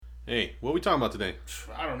Hey, what are we talking about today?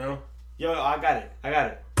 I don't know. Yo, I got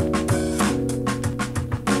it.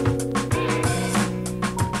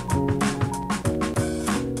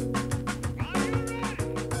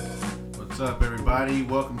 What's up, everybody?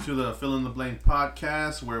 Welcome to the Fill in the Blank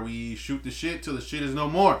podcast, where we shoot the shit till the shit is no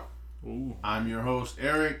more. Ooh. I'm your host,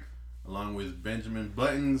 Eric, along with Benjamin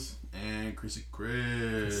Buttons and Chrissy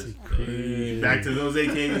Chris. Hey, back to those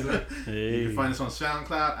AKs. You can find us on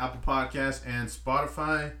SoundCloud, Apple Podcasts, and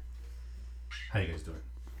Spotify. How you guys doing?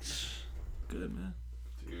 Good, man.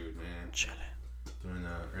 Dude, man. Chilling. Doing an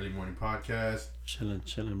early morning podcast. Chilling,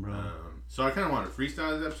 bro. So I kind of want to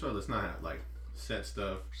freestyle this episode. Let's not have, like, set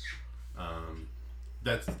stuff.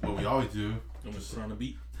 That's what we always do. I'm just put on a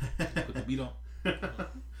beat. Put the beat on.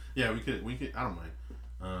 Yeah, we could. I don't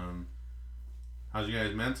mind. How's you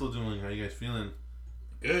guys mental doing? How you guys feeling?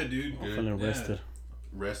 Good, dude. I'm feeling rested.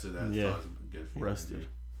 Rested. That's Yeah. awesome. Good feeling, Rested. dude.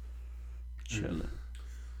 Chilling.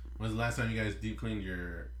 When's the last time you guys deep cleaned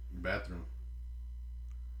your bathroom?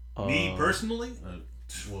 Me personally?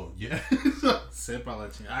 Well, yeah. Sip, I'll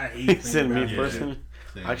let you. I hate He said cleaning me bathrooms. personally.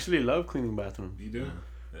 Same. I actually love cleaning bathrooms. You do?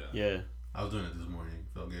 Yeah. I was doing it this morning.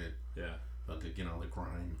 Felt good. Yeah. Felt good getting all the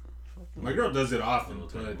grime. My girl does it often, Little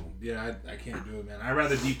but terrible. yeah, I can't do it, man. I'd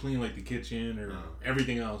rather deep clean like the kitchen or No.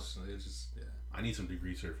 everything else. It's just, yeah. I need some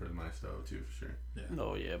degreaser for my stove too, for sure.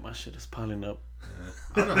 Oh yeah, my shit is piling up. Yeah.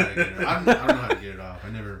 I don't know how to get it. I don't know how to get it off. I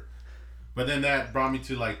never. But then that brought me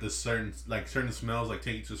to like certain smells, like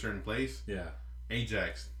take you to a certain place. Yeah.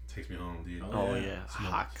 Ajax takes me home, dude. Oh yeah. yeah, Smokes.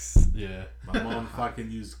 Hawks. Yeah. My mom fucking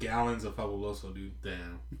used gallons of Fabuloso, dude.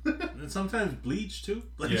 Damn. And sometimes bleach, too.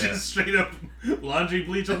 Like, Yeah. just straight up laundry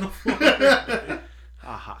bleach on the floor.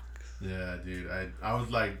 Hawks. Yeah, dude. I was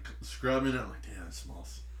like scrubbing it. I'm like, damn, it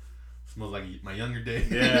smells like my younger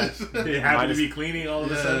days. Yeah. They happen Mine to is- be cleaning all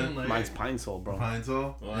of a Yeah. sudden. Like, Mine's Pine Sol, bro. Pine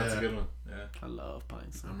Sol. well, that's yeah. a good one. Yeah. I love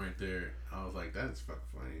Pine Sol. I'm right there. I was like, that's fucking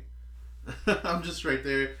funny. I'm just right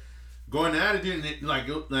there going at it, dude. And it,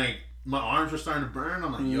 like my arms were starting to burn.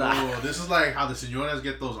 I'm like, yo, Nah. this is like how the senoras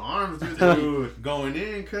get those arms, dude. They be Dude, going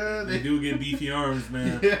in, cuz. they do get beefy arms,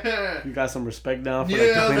 man. Yeah. You got some respect down for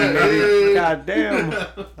Yeah, like the cleaning man. lady? God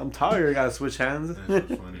damn. I'm tired. I gotta switch hands. That's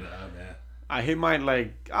so funny. Nah, man. I hit mine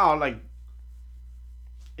like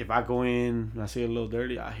if I go in and I see it a little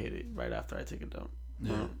dirty, I hit it right after I take it down.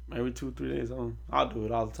 Yeah. Every 2-3 days, I'll do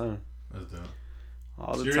it all the time. That's dope.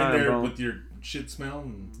 All So the you're time, in there bro. with your shit smell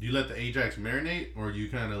and Do you let the Ajax marinate, or do you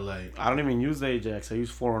kind of like? I don't even use the Ajax. I use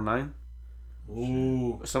 409.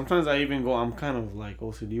 ooh, Sometimes I even go. I'm kind of like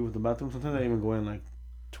OCD with the bathroom. Sometimes I even go in like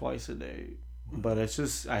twice a day. But it's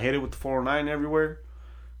just I hit it with the 409 everywhere,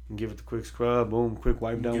 and give it the quick scrub. Boom, quick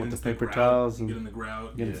wipe down get with the into paper grout, towels. you And, get in the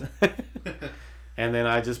grout. get into- and then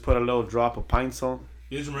I just put a little drop of Pine Sol.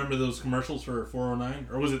 You guys remember those commercials for 409,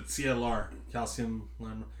 or was it CLR, calcium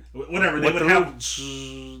lime? Whatever they With would the have.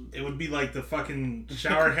 little- It would be like the fucking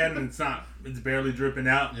shower head, and it's barely dripping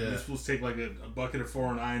out. Yeah. You're supposed to take like a bucket of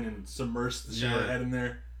 409 and submerge the shower Yeah. head in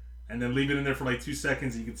there, and then leave it in there for like 2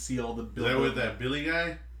 seconds. And you could see all the Is buildup. that with that Billy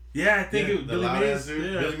guy? Yeah, I think Yeah, it was the Billy loud Mays. ass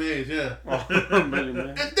dude? Yeah. Billy Mays, yeah. Oh, really, man.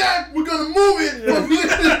 And Dad, we're gonna move it from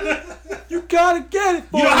here. You gotta get it.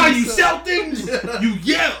 You know how you son. sell things? You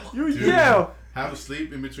yell. You Dude. yell. Have a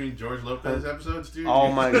sleep in between George Lopez episodes, dude. Oh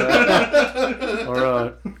my god.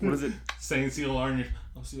 Or what is it? Saying CLR and you're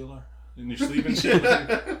CLR in your sleep and shit.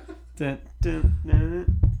 Dun, dun,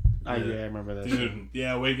 dun. Oh, yeah, I remember that shit. Dude,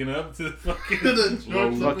 yeah, waking up to the fucking The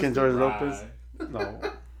George Fucking George Right. Lopez. No.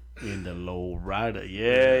 In the low rider.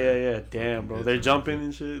 Yeah. Damn, bro. They're jumping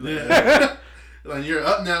and shit. Like, Yeah. And you're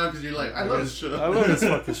up now because you're like, I love this show. I love this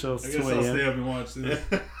fucking show. I It's guess 2 I'll stay a.m. up and watch this.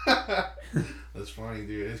 That's funny,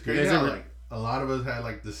 dude. It's You crazy guys how ever- like a lot of us had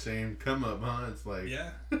like the same come up, huh? It's like Yeah.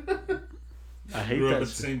 I hate Grew up that at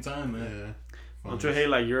the shit. same time, man. yeah. Don't you hate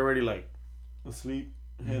like you're already like asleep,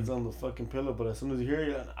 heads on the fucking pillow, but as soon as you hear it,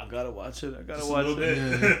 you're like, I gotta watch it. I gotta Just a watch little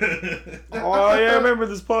it. bit. Oh yeah, I remember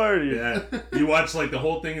this party. Yeah. You watch like the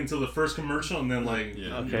whole thing until the first commercial and then like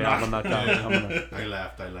Yeah. Okay, you're I'm gonna knock out. Yeah. I'm gonna. I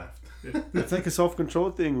laughed. It's like a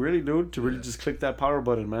self-control thing, really, dude. To really just click that power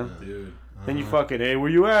button, man. Dude. Then you fucking, hey, where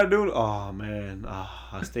you at, dude? Oh man,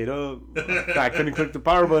 I stayed up. I couldn't click the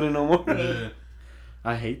power button no more. Yeah.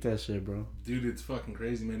 I hate that shit, bro. Dude, it's fucking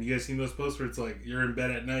crazy, man. You guys seen those posts where it's like you're in bed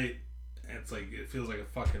at night and it's like it feels like a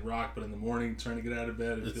fucking rock, but in the morning trying to get out of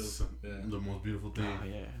bed it It's feels the most beautiful thing. Oh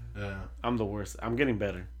yeah, Yeah. I'm the worst. I'm getting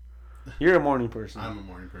better. You're a morning person. I'm a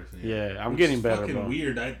morning person. Yeah, I'm Which getting is better, fucking bro.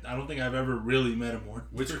 weird. I don't think I've ever really met a morning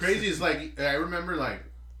What's person. crazy is like I remember like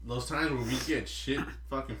those times where we get shit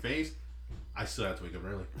fucking faced. I still have to wake up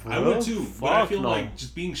early. I would too, but I Fuck feel no. like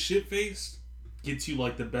just being shit faced gets you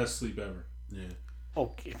like the best sleep ever. Yeah.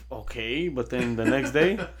 Okay, but then the next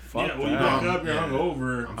day, fuck Yeah, when you that. wake up, you're Yeah.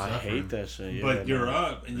 hungover, I'm I suffering. hate that shit. Yeah, but you're no.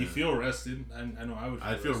 up and you Yeah. feel rested. I know I would.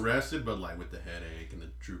 I feel rested, but like with the headache and the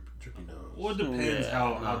drippy nose. Well, it depends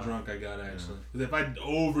Yeah, how drunk I got actually. Because if I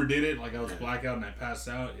overdid it, like I was blackout and I passed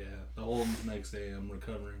out, yeah, the whole next day I'm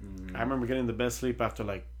recovering. I remember getting the best sleep after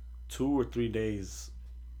like 2 or 3 days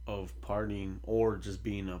of partying or just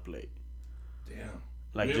being up late. Damn.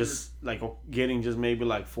 Like You just like getting just maybe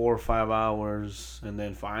like 4 or 5 hours, and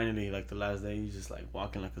then finally like the last day you just like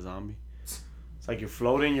walking like a zombie. It's like you're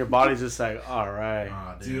floating, your body's just like, all right.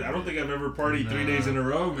 Ah, damn, Dude, I don't dude. think I've ever partied 3 days in a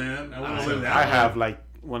row, man. I wouldn't live that I way. have like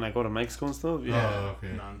when I go to Mexico and stuff. Yeah. Oh, okay.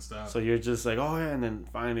 Nonstop. So you're just like, oh yeah, and then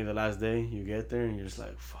finally the last day you get there and you're just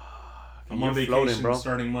like, fuck. I'm You're on vacation floating, bro.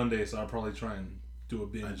 starting Monday, so I'll probably try and do a I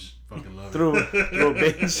binge. just fucking love it. Through a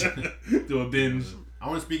binge. Do a binge. I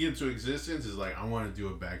want to speak into existence. Is like I want to do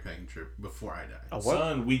a backpacking trip before I die. A what?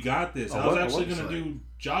 Son, we got this. A I was what? actually What? going to Like- do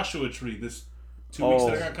Joshua Tree this 2 weeks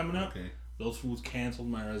that I Oh. got coming up. Okay. Those fools canceled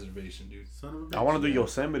my reservation, dude. Son of a bitch. I want to do yeah.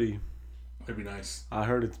 Yosemite. That'd be nice. I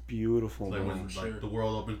heard it's beautiful, Like bro. when for sure. like the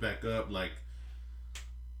world opens back up, like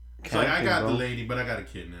it's like I Camping, got bro. the lady, but I got a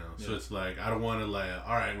kid now, so Yeah. it's like I don't want to like.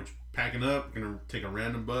 All right, we're packing up. We're gonna take a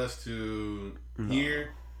random bus to here,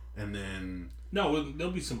 and then No,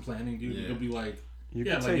 there'll be some planning, dude. Yeah. It'll be like, You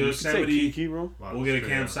Yeah, could like say, you could say Yosemite. Kiki, bro. wow, we'll get a straight up.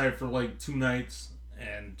 campsite for like 2 nights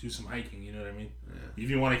and do some hiking, you know what I mean? Yeah. If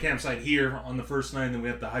you want a campsite here on the first night and then we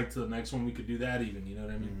have to hike to the next one, we could do that even, you know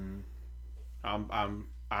what I mean?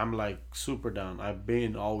 I'm like super down. I've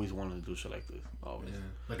been always wanting to do shit like this. Always. Yeah.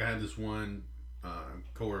 Like I had this one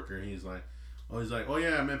coworker, and he's like, oh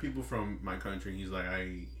yeah, I met people from my country. He's like,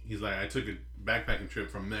 I took a backpacking trip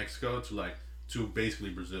from Mexico to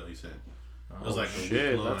basically Brazil. He said it was like a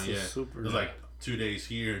shit, week long. that's a Yeah, super- it was like 2 days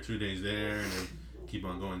here, 2 days there, and then keep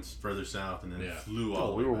on going further south, and then Yeah. flew all.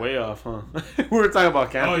 Oh, the we were back. way off, huh? We were talking about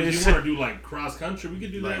Oh, camping. if and you want shit. to do like cross country, we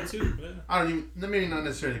could do that Like- too. Yeah. I don't even maybe not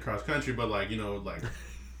necessarily cross country, but like like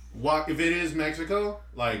walk if it is Mexico,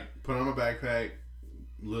 like put on my backpack,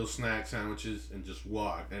 little snack sandwiches, and just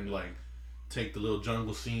walk and like take the little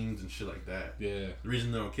jungle scenes and shit like that. Yeah. The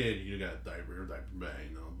reason they're okay, you got a diaper bag,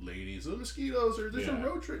 ladies, little mosquitoes, or there's Yeah. a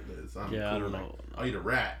road trip. I'm Yeah, I cool, don't like, know. I'll eat a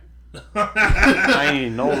rat. I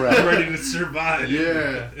ain't no I'm rat. ready to survive.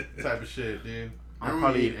 Yeah, type of shit, dude. I'll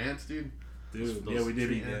Remember we probably- ate ants, dude? Dude, Those yeah, we did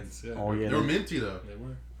tree eat ants. ants. Yeah. Oh yeah. They were minty though. They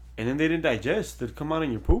were. And then they didn't digest. Did it come out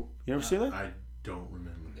in your poop? You ever see that? I don't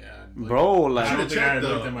remember. Yeah. Bro, I like don't Should've think I had checked,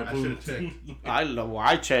 looked though. at my I poop. should've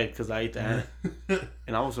I checked because I ate the ant,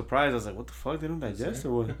 and I was surprised. I was like, "What the fuck? They don't digest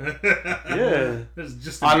or what?" Yeah. There's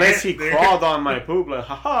just an Unless ant he there. crawled on my poop, like,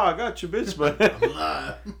 haha, I got you, bitch. But I'm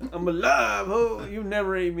alive. I'm alive. Oh, you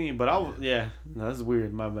never ate me. But yeah, no, that's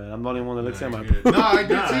weird. My bad. I'm the only one that looks at my poop. No, I did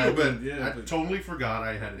Nah, too, but yeah, I but- totally forgot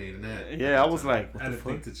I had ate an ant. Yeah, I was like, I what had the to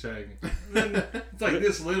think fuck? to check. It's like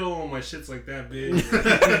this little, and my shit's like that big.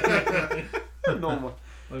 No, man.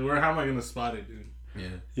 Like, where? How am I gonna spot it, dude? Yeah.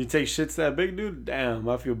 You take shits that big, dude? Damn,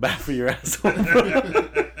 I feel bad for your asshole.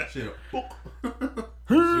 Shit.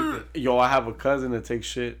 Yo, I have a cousin that takes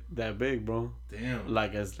shit that big, bro. Damn.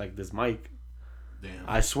 Like as like this mic. Damn.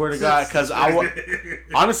 I swear to God, because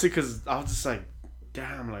honestly, because I was just like,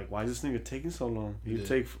 damn, like why is this nigga taking so long? He'd Yeah.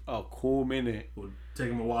 take a cool minute, Would take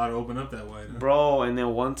him a while to open up that way. Huh? bro. And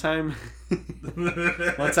then one time he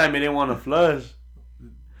didn't want to flush.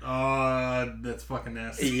 That's fucking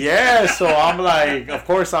nasty. Yeah, so I'm like, of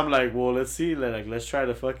course I'm like, well, let's see, like let's try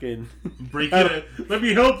to fucking Break it. Let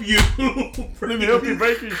me help you. let me help you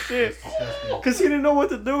break your shit. Cause he didn't know what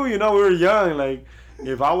to do. You know, we were young. Like,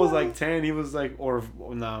 if I was like 10, he was like, or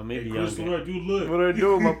nah, maybe Hey, Chris, younger. what do I do? Look. What do I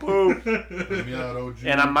do with my poop? Let me out, OG.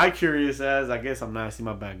 And I'm my curious ass. I guess I'm nasty.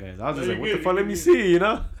 My bad, guys. I was just No, like, what you're the good, fuck? Let you're me good. see. You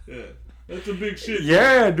know? Yeah. That's a big shit.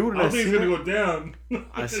 Yeah, dude. I I don't think seen, it's gonna that, go down.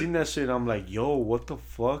 I seen that shit. I'm like, yo, what the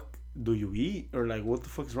fuck do you eat? Or like, what the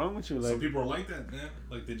fuck's wrong with you? Some Like, people are like that, man.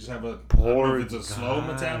 Like they just have a I don't Poor know if it's a slow guy.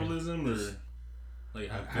 metabolism or like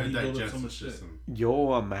how do you build up so much shit.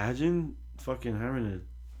 yo, imagine fucking having to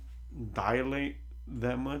dilate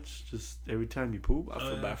that much just every time you poop. I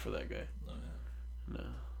feel yeah. bad for that guy. Oh, No,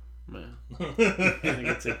 man.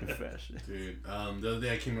 Nigga taking fat shit. Dude, the other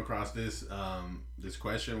day I came across this this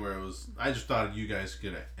question where it was I just thought you guys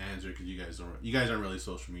could answer because you guys aren't really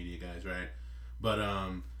social media guys, right? But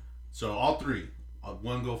so all three,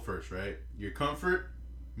 one go first, right? Your comfort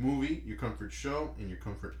movie, your comfort show, and your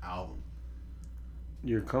comfort album.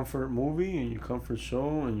 Your comfort movie and your comfort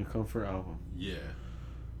show and your comfort album. Yeah,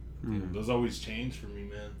 Mm. Those always change for me,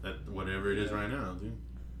 man. that whatever it is right now, dude.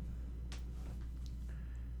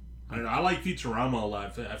 I don't know. I like Futurama a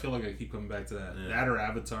lot. I feel like I keep coming back to that. Yeah. That or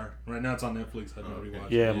Avatar. Right now it's on Netflix. I've already Okay.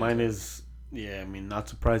 watched Yeah, it. mine is Yeah, I mean, not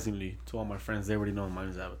surprisingly, to all my friends, they already know mine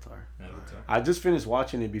is Avatar. Avatar. I just finished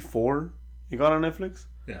watching it before it got on Netflix.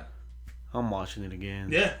 Yeah. I'm watching it again.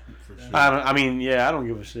 Yeah. For sure. I don't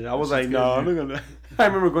give a shit. I was That like, shit's no, I'm good, not gonna. I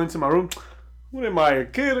remember going to my room. What am I, a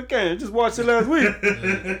kid? I can't just watch it last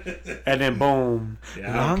week. And then boom, Yeah,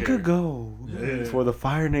 I don't long care. ago, Yeah. for the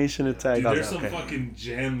Fire Nation attack. Dude, I was there's some like, okay. fucking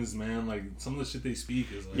gems, man. Like some of the shit they speak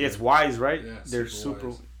is like. Yeah, it's wise, right? Yeah, They're super.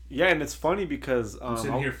 wise. Yeah, and it's funny because I'm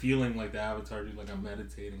sitting here feeling like the Avatar, dude. Like I'm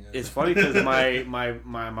meditating. it's funny because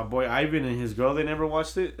my boy Ivan and his girl, they never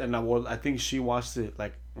watched it, and I think she watched it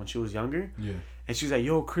like when she was younger. Yeah. And she's like,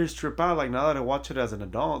 "Yo, Chris, trip out." Like now that I watch it as an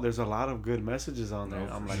adult, there's a lot of good messages on there.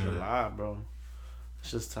 No, I'm for like, sure. a lot, bro.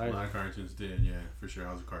 It's just A tight. lot of cartoons did, yeah, for sure.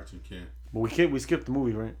 I was a cartoon kid. But we skipped the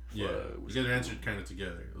movie, right? Yeah, we you guys answered kind of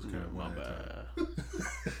together. It was kind of My one at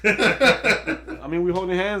a time. bad. I mean, we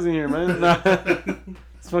holding hands in here, man.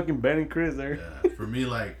 It's fucking Ben and Chris there. Yeah, for me,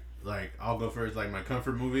 like I'll go first. Like my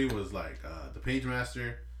comfort movie was like The Page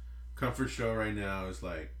Master. Comfort show right now is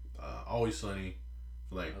like Always Sunny.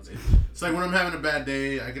 Like it's like when I'm having a bad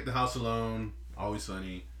day, I get the house alone. Always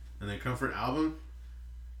Sunny, and then comfort album.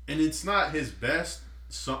 And it's not his best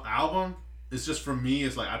album. It's just for me.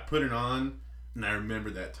 It's like I put it on and I remember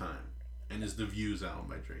that time. And it's the Views album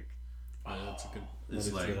by Drake. Oh, that's a good. It's That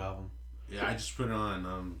is like a good album. yeah, I just put it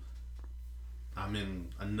on. I'm in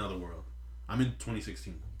another world. I'm in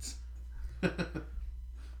 2016.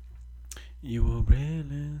 You were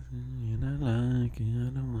brilliant, and I like it. I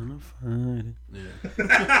don't wanna fight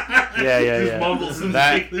it. Yeah. Yeah. Just mumbles some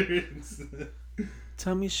That- lyrics.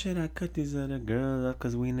 Tell me, should I cut these other girls up?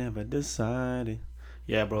 Cause we never decided.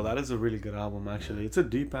 Yeah, bro, that is a really good album. Actually, it's a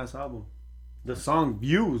deep ass album. The song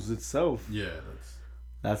 "Views" itself. Yeah,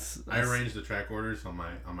 That's I arranged the track orders on my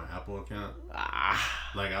Apple account.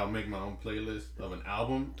 Like I'll make my own playlist of an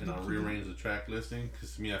album and I'll rearrange the track listing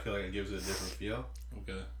because to me I feel like it gives it a different feel.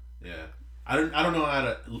 Okay. Yeah, I don't know how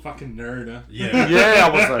to. Fucking nerd, huh? Yeah, Yeah, I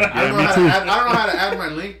was like, I yeah, don't me know too. I don't know how to add my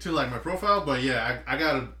link to like my profile, but yeah, I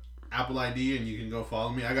got an Apple ID and you can go follow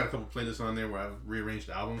me. I got a couple playlists on there where I've rearranged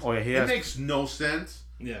albums. Oh yeah, he It has. makes no sense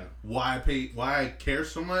Yeah. why I care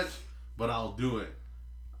so much, but I'll do it.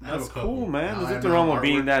 I have That's a couple. cool, man. I'll There's add nothing my wrong own with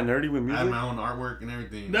being artwork. that nerdy with I have music. my own artwork and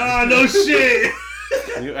everything. Nah, no shit.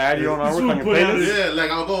 You add your own This artwork one on your put out playlist. Yeah, like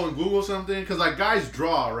I'll go and Google something because like guys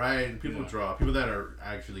draw, right? And people Yeah. draw. People that are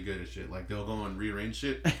actually good at shit, like they'll go and rearrange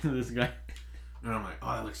shit, This guy. and I'm like,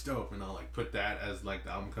 oh, that looks dope, and I'll like put that as like the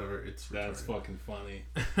album cover. It's That's retarded. fucking funny.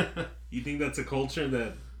 You think that's a culture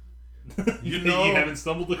that You you know- haven't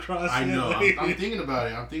stumbled across? I yet? know. Like- I'm thinking about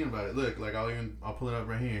it. Look, like I'll pull it up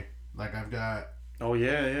right here. Like I've got Oh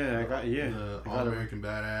yeah. I got the I got All it. American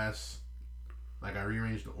Badass. Like I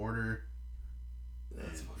rearranged the order.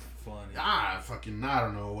 That's fucking funny. I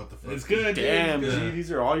don't know what the fuck. It's good. dude. Damn, It's G, good. these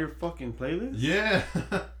are all your fucking playlists. Yeah.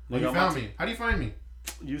 Like, you I'm found not- me. How do you find me?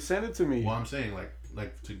 You sent it to me. Well, I'm saying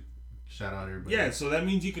like to shout out everybody. Yeah, so that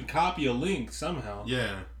means you could copy a link somehow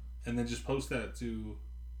Yeah. and then just post that to.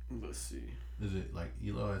 Let's see. Is it like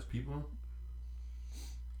Elo has people?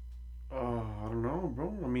 I don't know,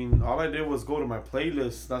 bro. I mean, all I did was go to my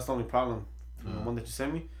playlist. That's the only problem. The one that you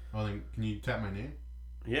sent me. Oh, then can you tap my name?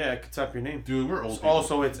 Yeah, I could type your name. Dude, we're old. people.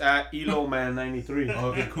 Also, it's at EloMan93.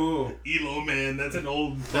 Okay, cool. Elo, man. That's an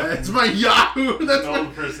old. That's fucking- my Yahoo. That's an my,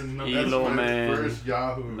 old person. No, that's Elo my man. first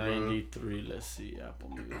Yahoo. Bro. 93. Let's see. Apple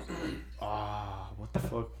Music. What the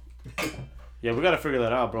fuck? Yeah, we gotta figure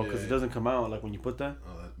that out, bro, because Yeah. it doesn't come out like when you put that.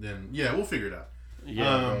 Then yeah, we'll figure it out.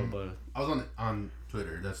 Yeah, Um, bro, I was on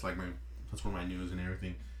Twitter. That's like that's where my news and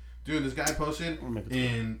everything. Dude, this guy posted I'll make it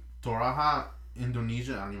in Toraja,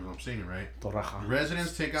 Indonesia. I don't even know if I'm saying it right. but Toraja.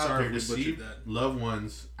 Residents take out Sorry their if we butchered deceased that. loved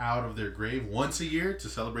ones out of their grave once a year to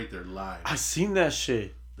celebrate their lives. I seen that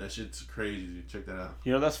shit. That shit's crazy, dude. Check that out.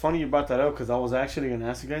 You know, that's funny you brought that up because I was actually gonna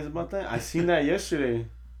ask you guys about that. I seen that yesterday.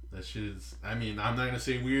 That shit is. I mean, I'm not gonna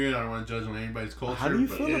say weird. I don't want to judge on anybody's culture. How do you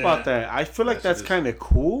but feel yeah. about that? I feel like That that's shit is- kind of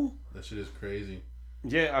cool. That shit is crazy.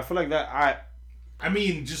 Yeah, I feel like that. I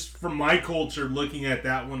mean, just from my culture, looking at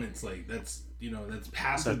that one, it's like that's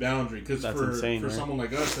past the boundary. Because that's for insane, right? someone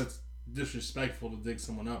like us, that's disrespectful to dig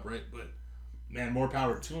someone up, right? But man, more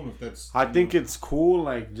power to them if that's. I think it's cool,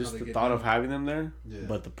 like just they the get thought down. of having them there. Yeah.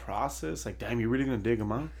 But the process, like, damn, you're really gonna dig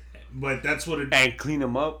them out But that's what it. and clean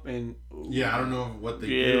them up and. Yeah, I don't know what they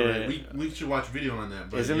do. Yeah. Right? We should watch a video on that.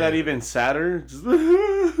 But Isn't yeah. that even sadder? Just- But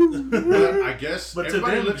I guess. But to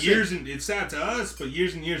everybody them, looks years and it's sad to us, but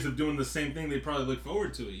years and years of doing the same thing, they probably look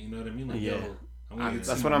forward to it. You know what I mean? Like, Yeah. yo, I'm gonna get to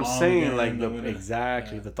That's see what my I'm mom saying. again, Like I'm the gonna-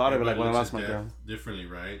 exactly yeah. the thought of it, like when I Everybody lost my looks at girl. death differently,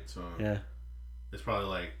 right? So Yeah. it's probably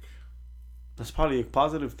like That's probably a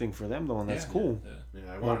positive thing for them though, and that's cool. Yeah,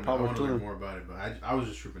 I More want power to to learn them. more about it, but I was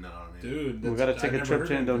just tripping out on it. Dude, We gotta take a trip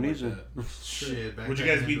to Indonesia. Shit, Would you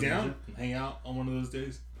guys be down? Hang out on one of those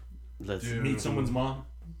days? Let's Dude. Meet someone's mom?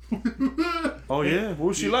 Oh yeah,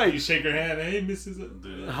 who's she You like? shake her hand. Hey, Mrs.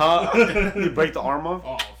 Dude. Huh? You break the arm off?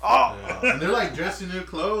 Oh, Oh! Yeah. And they're like dressed in new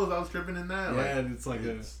clothes. I was tripping in that. yeah, Like, and it's like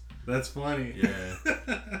that's funny.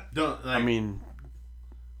 yeah. Don't. Like, I mean,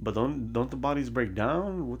 but don't the bodies break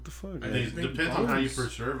down? What the fuck? I Yeah. think it think depends on how you bones-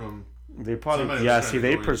 preserve them. They probably Somebody was yeah. trying See, to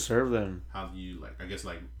they go in- preserve them. How do you like? I guess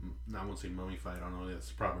like I won't say mummified. I don't know if that's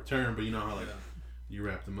the proper term, but you know how like you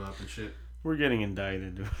wrap them up and shit. We're getting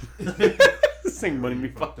indicted, dude. Sing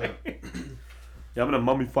mummify. Fucked up. Yeah, I'm gonna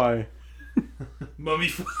mummify. Mummy.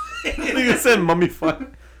 I think it said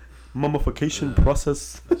mummify. Mummification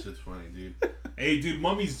process. That shit's funny, dude. Hey, dude,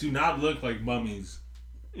 mummies do not look like mummies.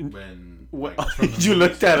 When What? like, from the Did you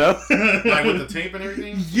look movies, that up? like with the tape and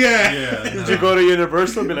everything? Yeah. Yeah. Did you go to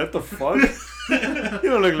Universal and be like, what the fuck? You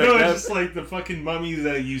don't look like No, that. it's just like the fucking mummies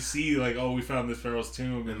that you see, like, oh, we found this pharaoh's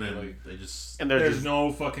tomb, And and then then like, they just And they're there's just,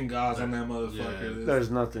 no fucking gauze on that motherfucker. Yeah. There's-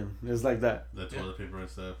 there's nothing. It's like that. the toilet paper and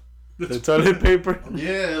stuff. The toilet paper.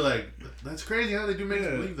 Yeah, like that's crazy how they do make you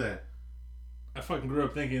Yeah. believe that. I fucking grew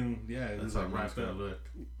up thinking, yeah, it That's was how like mine's wrapped gonna up. look.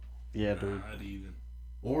 Yeah, dude. Not even.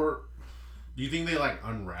 Or do you think they like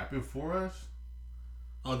unwrap it for us?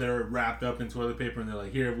 Oh, they're wrapped up in toilet paper, and they're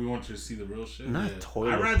like, here, we want you to see the real shit. Not Yeah.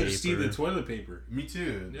 toilet I'd rather paper. see the toilet paper. Me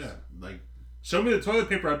too. It's Yeah. Like Show me the toilet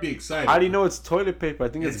paper, I'd be excited. How do you know it's toilet paper? I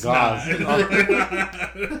think it's, gauze.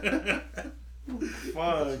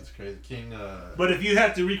 Fuck. it's crazy. King. But if you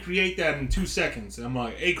had to recreate that in 2 seconds, I'm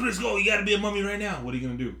like, hey, Chris, go, you gotta be a mummy right now. What are you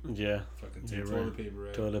gonna do? Yeah. Fucking take You're toilet right. paper,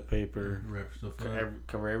 right? Toilet paper. Wrap stuff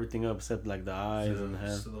Cover everything up except like the eyes and the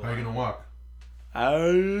hands. How you gonna walk?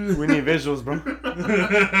 Oh, we need visuals, bro.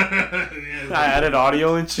 Yeah, I added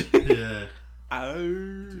audio and shit. Yeah. Oh.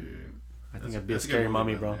 Dude. I think I'd be a That's good scary movie,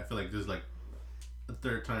 mommy, by the bro. way. I feel like this is like the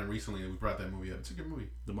third time recently that we brought that movie up. It's a good movie.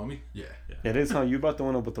 The Mummy? Yeah. It is, huh? You brought the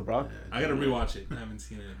one up with the Brock? Yeah, I gotta rewatch it. I haven't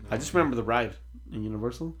seen it. I just remember the ride in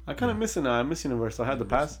Universal. I kind of miss it now. I miss Universal. I had the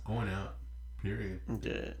pass. Going out. Period.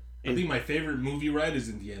 Yeah. I think my favorite movie ride is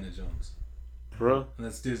Indiana Jones. Bro. And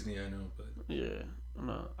that's Disney, I know, but Yeah.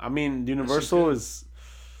 No. I mean, Universal is...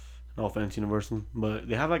 No offense, Universal. But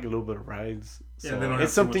they have like a little bit of rides. Yeah, So they don't have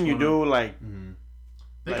it's too something much you do like Mm-hmm.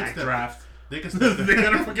 They like can step. draft. They can step. They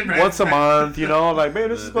gotta fucking ride. once a month, you know? Like, man,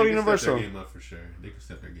 let's just go to They can step Universal. their game up for sure. They can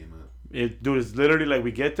step their game up. Dude, it's literally like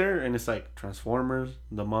we get there and it's like Transformers,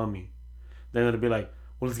 The Mummy. Then it'll be like,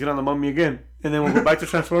 well, let's get on The Mummy again. And then we'll go back to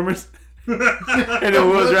Transformers. And then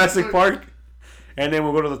we'll go to Jurassic Park. And then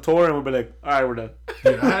we'll go to the tour and we'll be like, all right, we're done.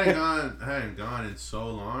 Dude, I hadn't gone in so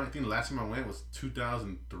long. I think the last time I went was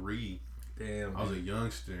 2003. Damn. I was a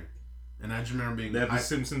youngster, and I just remember being That the hyped.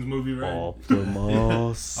 Simpsons movie ride.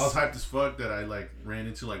 Optimus. I was hyped as fuck that I like ran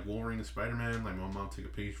into like Wolverine and Spider-Man. Like my mom took a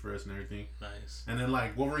picture for us and everything. Nice. And then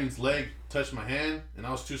like Wolverine's leg touched my hand, and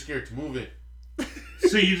I was too scared to move it.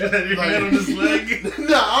 So you just had your Like- hand on his leg?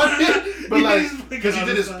 No, I didn't. But He like, just picked because it he on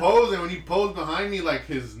did his his side. pose, and when he posed behind me, like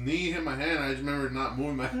his knee hit my hand. I just remember not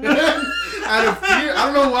moving my hand out of fear. I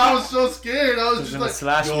don't know why I was so scared. I was He's just gonna like,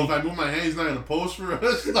 slash yo, me. if I move my hand, he's not gonna pose for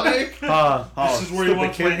us. Like, This is where he stupid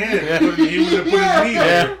wants kid. my hand. Yeah. He would have put his knee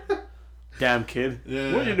there. Yeah. Damn kid.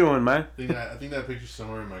 Yeah. What are you doing, man? I think that picture's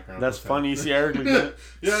somewhere in my car. That's funny. You see Eric like that?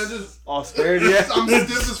 Yeah, just All scared, yeah. I'm stiff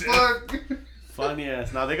as fuck. Funny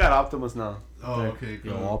ass. Now they got Optimus now. Oh, okay,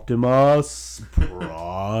 Yo, cool. Optimus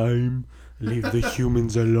Prime. Leave the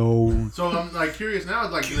humans alone. So I'm like curious now.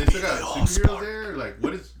 Like, do they still got superheroes there? Like,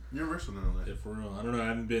 what is Universal now? Like, Yeah, for real. I don't know. I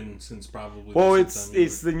haven't been since probably. Well, the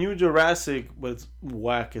it's the new Jurassic, but it's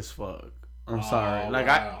whack as fuck. I'm sorry. Like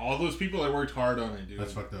all those people that worked hard on it, dude.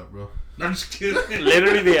 that's fucked up, bro. I'm just kidding.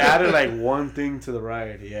 literally they added like one thing to the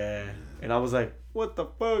ride, yeah. And I was like, what the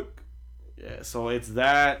fuck? Yeah. So it's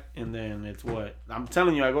that, and then it's what I'm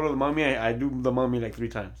telling you. I go to the Mummy. I do the Mummy like 3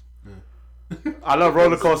 times. I love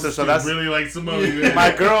roller coasters, so Dude that's really likes the movie. Man.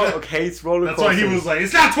 my girl hates roller That's coasters. why he was like,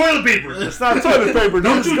 "It's not toilet paper. It's not toilet paper.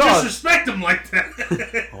 Don't Don't you God. disrespect him like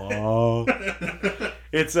that." Oh.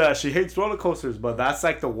 It's she hates roller coasters, but that's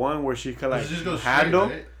like the one where she can like It just goes handle.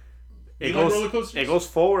 straight, right? It You like goes roller coasters? It goes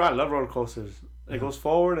forward. I love roller coasters. It goes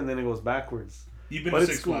forward and then it goes backwards. You've been But to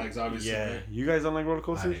it's Six cool. Flags, obviously. Yeah, right? you guys don't like roller I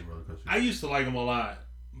coasters? hate roller coasters. I used to like them a lot,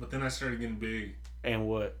 but then I started getting big. And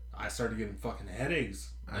what? I started getting fucking headaches.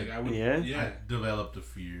 Like I would, Yeah? I developed a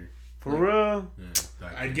fear. For real? Yeah,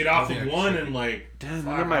 I'd get off of one and like, Damn, fuck,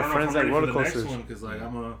 none of my I don't know friends if I'm like ready for roller the next coasters. one because like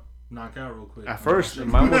I'm gonna knock out real quick. At first,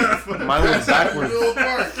 mine was backwards. Little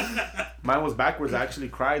part. Mine was backwards. I actually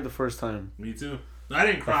cried the first time. Me too. I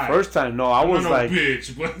didn't cry. First time, no, I was no like,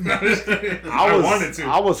 bitch, but I wanted to.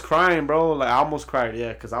 I was crying, bro. Like I almost cried,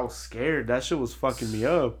 yeah, because I was scared. That shit was fucking me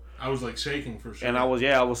up. I was like shaking for sure. And I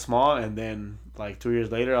was small, and then like 2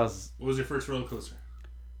 years later, What was your first roller coaster?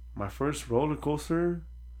 my first roller coaster.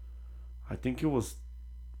 I think it was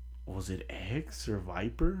it X or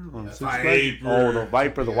Viper on Six Flags? Viper. Oh, the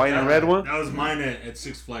Viper, the white and red one. That was mine at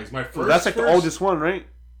Six Flags. My first. That's like the oldest one, right?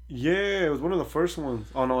 Yeah, it was one of the first ones.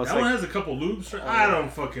 Oh no, it's that like one has a couple loops. I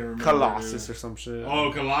don't fucking remember. Colossus dude. or some shit.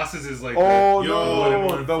 Oh, Colossus is like. Oh the,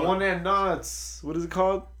 no, the one that nuts. What is it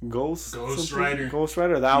called? Ghost Rider. Ghost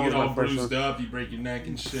Rider. That you was get all my first bruised one. up. You break your neck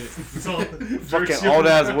and shit. It's all Fucking old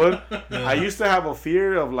ass wood. Yeah. I used to have a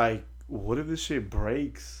fear of like, what if this shit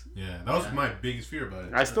breaks? Yeah, that was my biggest fear about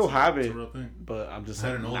it. I still have It's it, a real thing. but I'm just I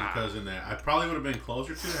had like, an older nah. cousin that I probably would have been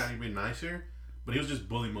closer to had he been nicer, but he was just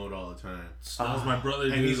bully mode all the time. That was my brother.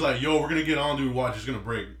 And dude. he's like, "Yo, we're gonna get on, dude. Watch, it's gonna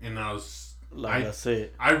break." And Like, that's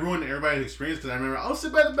it. I ruined everybody's experience because I remember I'll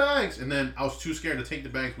sit by the bags, and then I was too scared to take the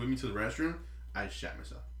bags with me to the restroom. I shat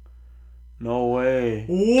myself. No way.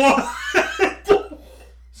 What?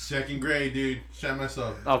 Second grade, dude, shat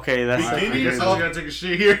myself. Okay, that's Beginning like, of- gotta take a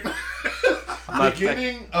shit here.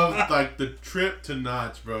 Beginning of like the trip to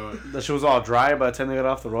Knott's, bro. the shit was all dry by the time they got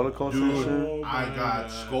off the roller coaster. and Dude, shit. Oh I my got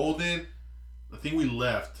God. scolded. I think we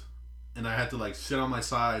left, and I had to like sit on my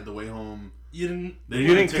side the way home. You didn't. They You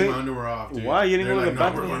didn't didn't take clean- my underwear off, dude. Why? You didn't They're go to like, the "No,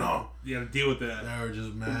 bathroom?" we're going home." You gotta deal with that. They were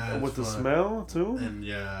just mad. With the as fuck. smell too. And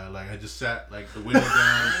yeah, like I just sat like the window down.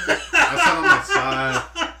 I sat on my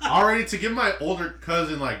side, already to give my older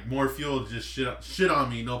cousin like more fuel to just shit on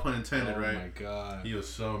me. No pun intended, Oh right? my god. He was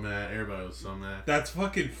so mad. Everybody was so mad. That's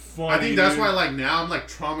fucking funny. I think that's dude. why like now I'm like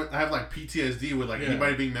trauma. I have like PTSD with like Yeah.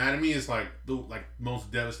 anybody being mad at me is like the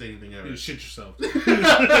most devastating thing ever. You shit yourself. Dude,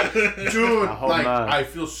 I hope like not. I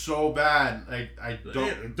feel so bad. I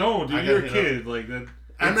don't. Don't, dude. I You're a gotta hit kid. Like that.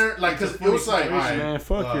 I remember like it's a because it was funny like situation. Man,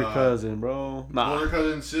 fuck your cousin, bro. Nah. older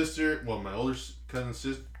cousin, sister. Well, my older cousin,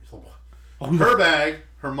 sister. Oh, Her bag,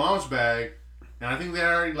 her mom's bag, and I think they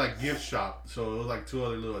already like gift shopped, so it was like 2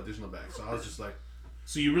 other little additional bags. So I was just like,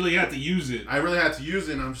 So you really had to use it. I really had to use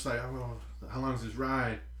it, and I'm just like, oh, how long is this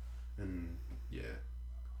ride? And yeah,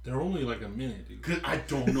 They're only like a minute, dude. cause I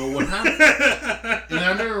don't know what happened. And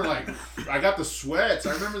I remember like, I got the sweats.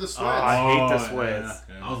 I remember the sweats. I hate the Oh, sweats.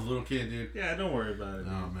 Yeah, I was a little kid, dude. yeah, don't worry about it.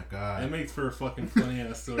 Dude. Oh my god. It makes for a fucking funny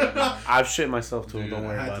ass story. dude. I've shit myself too. Dude, Don't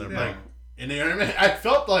worry I had about to, it, like, bro. and then I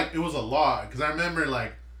felt like it was a lot because I remember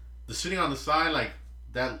like the sitting on the side, like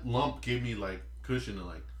that lump gave me like cushion to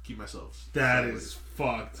like keep myself. That sideways. is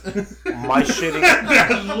fucked. My shitting.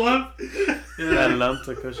 that lump. That lump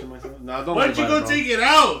to cushion myself. No, don't Why worry don't you about go it, take it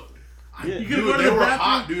out? Yeah. You could Dude, go to they the were bathroom.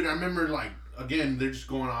 hot, dude. I remember like again, they're just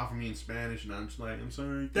going off of me in Spanish, and I'm just like, I'm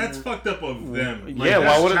sorry. That's fucked up of them. Like, Yeah, why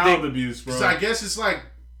that's wouldn't child they- abuse, bro? So I guess it's like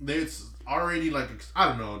it's already like I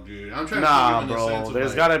don't know, dude. I'm trying Nah, to think of it in the sense bro. of, There's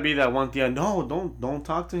like, gotta be that one thing. No, don't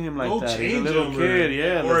talk to him like Don't that. He's a change little him, kid.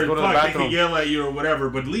 Yeah, or let's go to the fuck, they bathroom. could yell at you or whatever,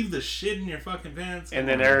 but leave the shit in your fucking pants. And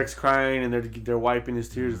then Come on. Eric's crying and they're wiping his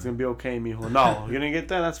tears. It's gonna be okay, mijo. No, you didn't get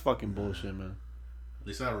that. That's fucking bullshit, man. At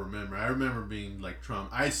least I remember. I remember being like Trump.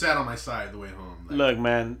 I sat on my side the way home. Like, Look,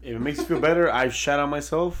 man. If it makes you feel better, I've shat on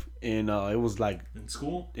myself, and it was like in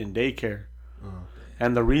school. in daycare, oh.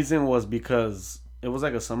 and the reason was because it was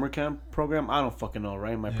like a summer camp program. I don't fucking know,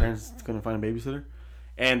 right? My parents couldn't find a babysitter,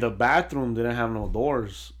 and the bathroom didn't have no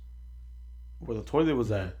doors where the toilet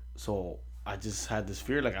was at. So I just had this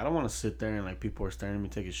fear, like I don't want to sit there and like people are staring at me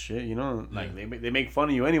take a shit, you know? Like they make fun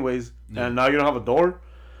of you anyways, and now you don't have a door.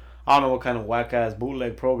 I don't know what kind of whack ass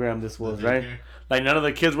bootleg program this was, right? daycare? Like none of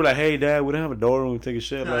the kids were like, "Hey, Dad, we don't have a door when we take a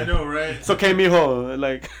shit." I Like, know, right? it's okay, mijo.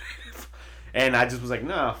 Like, and I just was like,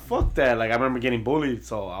 nah, fuck that. Like, I remember getting bullied,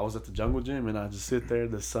 so I was at the jungle gym, and I just sit there.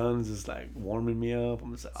 The sun's just like warming me up.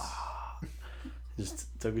 I'm just like, just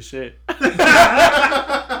took a shit.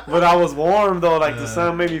 But I was warm though. Like the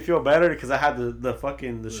sun made me feel better because I had the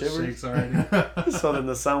fucking the shivers. Shakes already. So then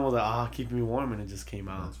the sun was like, keep me warm, and it just came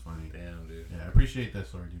out. That's funny. Damn, dude. Yeah, I appreciate that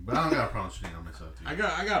story, dude. But I don't got a problem shitting on myself, dude.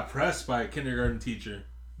 I got pressed by a kindergarten teacher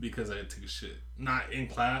because I took a shit. Not in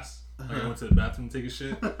class. Like I went to the bathroom to take a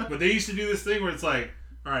shit. But they used to do this thing where it's like,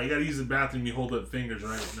 all right, you gotta use the bathroom. You hold up fingers,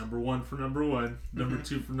 right? Number 1 for number 1, number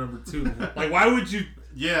 2 for number 2. Like, why would you?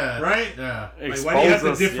 Yeah. Right? Yeah. Like, why do you have to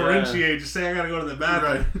Expose us, yeah. differentiate? Just say I gotta go to the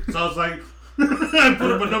bathroom. Right. So I was like, I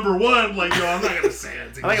put up a number 1. Like, yo, I'm not gonna say I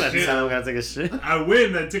take I think a that's the shit. time I'm gonna take a shit. I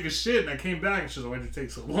win. I took a shit and I came back and she's like, why'd you take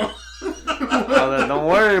so long? Don't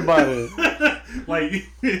worry about it. Like,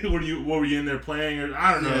 what were you in there playing or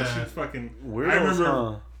I don't know. Yeah. She's fucking. Weirdos, I remember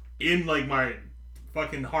huh? in like my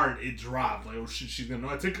fucking heart, it dropped. Like, oh shit, she's gonna know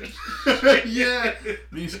I took a shit. Yeah,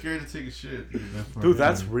 being scared to take a shit. Dude,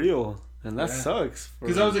 that's real. And that Yeah. sucks.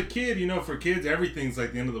 Because I was a kid, you know, for kids, everything's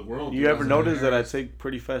like the end of the world. You dude. I ever was notice that I embarrassed. take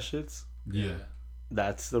pretty fast shits? Yeah.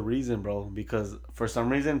 That's the reason, bro. Because for some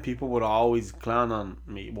reason, people would always clown on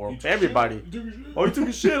me. Or You took everybody. shit? You took a shit? Oh, you took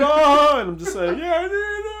a shit, oh, and I'm just like, yeah, I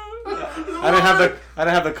did. I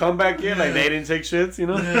didn't have the comeback yet. Like they didn't take shits, you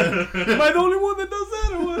know. Am I the only one that does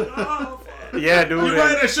that or what? Oh, fuck. Yeah, dude. You're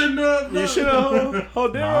right, I shouldn't have. You should have. How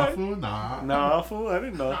dare Nah, I? fool, nah. Nah, fool. I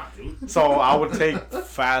didn't know. Nah, dude. So I would take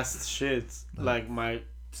fast shits, like my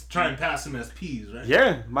Try and pass them as peas,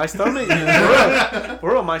 right? my stomach.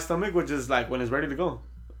 For real, my stomach would just like when it's ready to go.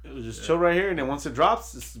 It would just chill right here, and then once it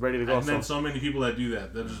drops, it's ready to go. I've met so many people that do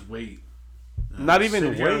that. They'll just wait. Not even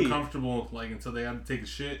Sit here wait. uncomfortable, like until they have to take a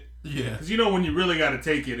shit. Yeah. Because you know when you really got to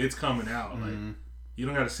take it, it's coming out. Like you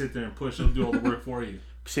don't got to sit there and push. It'll do all the work for you.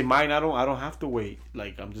 See, mine, I don't have to wait.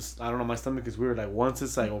 Like I don't know. My stomach is weird. Like once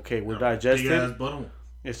it's like okay, we're Big ass digested. butthole.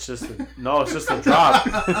 It's just it's just a drop.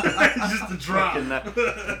 It's just a drop.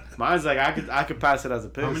 Mine's like I could pass it as a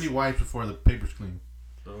piss. How many wipes before the paper's clean?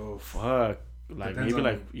 Oh, Fuck. Like Depends maybe on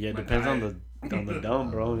like my depends on diet. the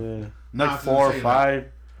dumb, bro. Yeah. Nah, I Like was gonna 4 or say, 5.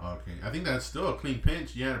 Okay, I think that's still a clean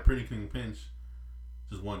pinch. You had a pretty clean pinch.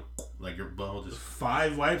 Just one, like your butthole just.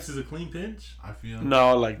 5 wipes is a clean pinch. I feel.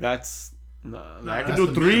 No, like that's no. I could that's do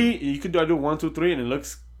the 3. You could do I do 1, 2, 3, and it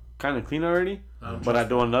looks kind of clean already. But I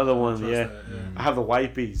do another one. Trust Yeah. that, I have the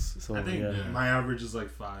wipies. So I think yeah. my average is like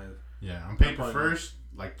 5. Yeah, I'm paper Probably first,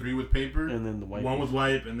 like 3 with paper. And then the wipies. One with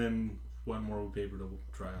wipe and then one more with paper to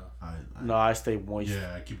dry off. No, I stay moist.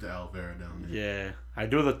 Yeah, I keep the aloe vera down there. Yeah, I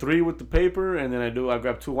do the 3 with the paper, and then I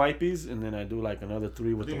grab 2 wipies, and then I do like another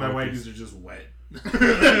 3 I with the think my wipies. wipes are just wet.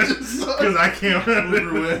 Because I can't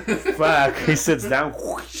remember. Fuck, he sits down.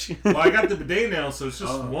 Well, I got the bidet now, so it's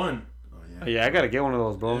just one. Oh yeah. Yeah, I gotta get one of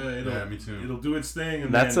those, bro. Yeah, Me too. It'll do its thing,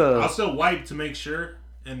 and That's then a- I'll still wipe to make sure,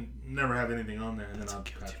 and never have anything on there, and then I'll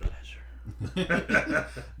patch it.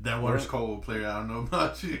 That water's cold, player. I don't know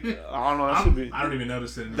about you. I don't know. That should be. I don't even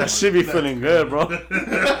notice it anymore. That should be feeling good, bro.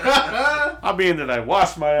 I'll be in there like,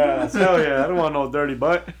 wash my ass. Hell yeah, I don't want no dirty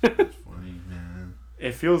butt. Funny, man.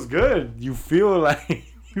 It feels good. You feel like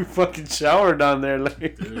you fucking shower down there,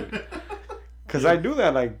 like. Dude, Cause I do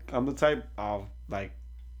that. Like I'm the type. I'll like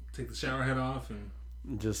take the shower head off and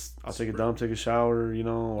I'll take a dump, take a shower, you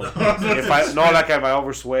know. Or if I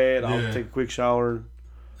oversweat, I'll Yeah. take a quick shower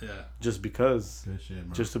yeah. just because, Good shit,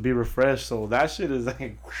 bro. just to be refreshed. So that shit is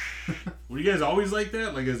like, Were you guys always like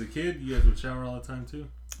that? Like as a kid, you guys would shower all the time too?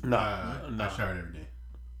 no. I showered every day.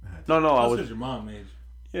 I had to. No, I That's would. because your mom made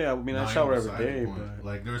you. Yeah, I mean, I No, shower ain't every beside the day, point. but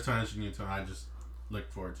Like there was times you need to. I just look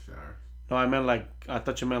forward to shower. no, I meant like I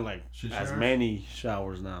thought you meant like Shit as showers? many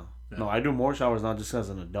showers now. Yeah. No, I do more showers now just as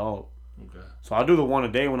an adult. Okay. So I'll do the one a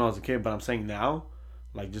day when I was a kid, but I'm saying now,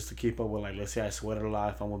 like just to keep up with, like, let's say I sweated a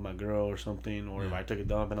lot if I'm with my girl or something, or if I took a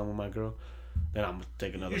dump and I'm with my girl, then I'm gonna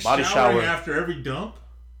take another You're body showering shower. after every dump?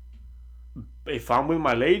 If I'm with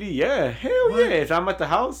my lady, yeah, hell What? yeah. If I'm at the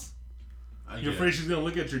house, You're afraid she's gonna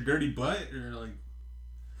look at your dirty butt, or like?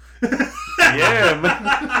 yeah, man.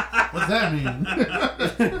 What's that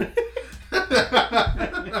mean?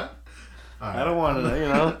 I don't want to, you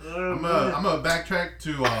know. I'm gonna backtrack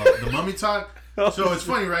to the mummy talk. So it's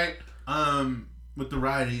funny, right? With the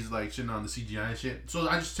ride, he's like shitting on the CGI and shit. So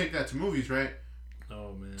I just take that to movies, right?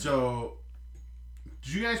 Oh man. So,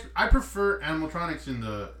 do you guys? I prefer animatronics in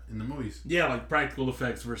the movies. Yeah, like practical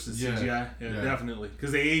effects versus Yeah. CGI. Yeah, Yeah. definitely.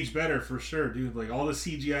 Because they age better for sure, dude. Like all the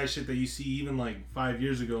CGI shit that you see even like 5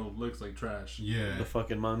 years ago looks like trash. Yeah. The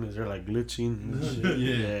fucking mummies are like glitching and shit.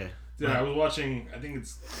 Yeah. Dude, I was watching. I think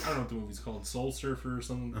it's. I don't know what the movie's called. Soul Surfer or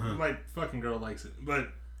something. Uh-huh. My fucking girl likes it, but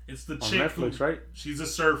it's the On chick Netflix, who, right? she's a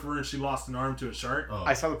surfer and she lost an arm to a shark. Oh.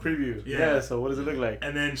 I saw the preview. Yeah. Yeah. So what does it look like?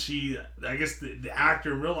 And then she, I guess the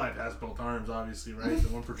actor in real life has both arms, obviously, right? The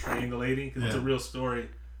one portraying the lady, because it's a Yeah. real story.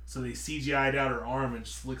 So they CGI'd out her arm and it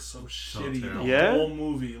just looks so shitty. terrible. The Yeah? whole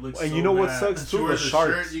movie it looks. And so you know what bad. sucks She too? The wears a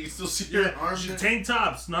sharks. shirt, you can still see Yeah, her arms. she there. tank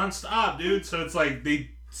tops nonstop, dude. So it's like they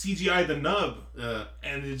CGI the nub, Yeah.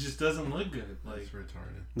 and it just doesn't look good. Like That's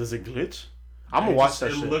retarded. Does it glitch? I'm gonna watch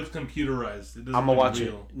that It shit. looks computerized. It doesn't I'm gonna look watch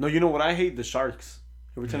real. it. No, you know what? I hate the sharks.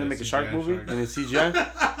 Every time Yeah, they make a shark CGI movie sharks. and it's CGI,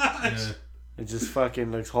 Yeah. it just fucking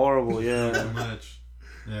looks horrible. Too Yeah. much.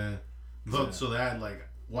 Yeah. Look, so that like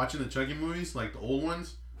watching the Chucky movies, like the old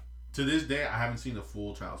ones. To this day, I haven't seen a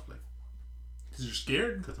full Child's Play Because you're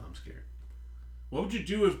scared. because I'm scared. What would you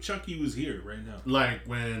do if Chucky was here right now? Like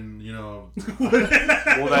when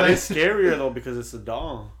Well, that is scarier though because it's a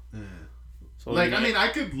doll. yeah. So Like you- I mean, I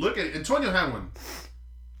could look at it. Antonio had one.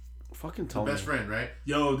 Fucking The Tony. best friend, right?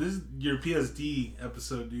 Yo, this is your PSD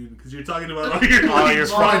episode, dude. Because you're talking about all your All your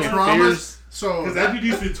fucking traumas. fears. So Because that dude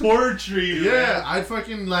used to torture you. yeah, man. I'd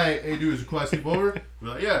fucking like, hey dude, is it cool I sleep over? Be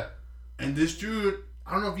like, yeah. And this dude,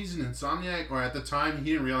 I don't know if he's an insomniac or at the time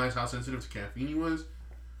he didn't realize how sensitive to caffeine he was.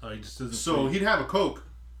 Oh, he just doesn't. So sleep. he'd have a Coke,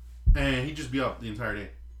 and he'd just be up the entire day,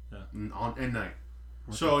 and night.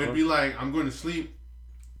 So it'd be like I'm going to sleep,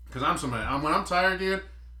 cause I'm somebody. When I'm tired, dude.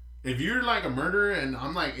 If you're like a murderer and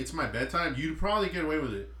I'm like it's my bedtime, you'd probably get away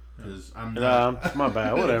with it, cause I'm. Nah, my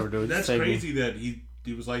bad. Whatever, dude. That's Just take crazy that he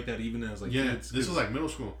was like that even as like yeah, kids. this is like middle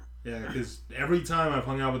school. Yeah, because every time I've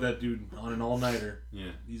hung out with that dude on an all nighter,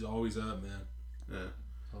 Yeah, he's always up, man. yeah.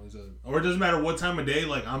 Always up. Or it doesn't matter what time of day.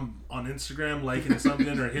 Like I'm on Instagram liking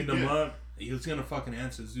something or hitting him up, he's gonna fucking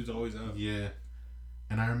answer. This dude's always up. Yeah,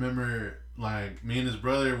 and I remember like me and his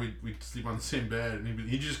brother, we'd sleep on the same bed, and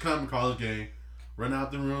he'd just come, call his gang, run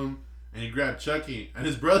out the room, and he'd grab Chucky. And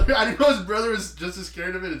his brother, I didn't know his brother was just as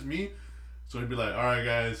scared of it as me, so he'd be like, "All right,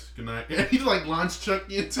 guys, good night." And he'd like launch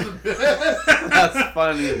Chucky into the bed. That's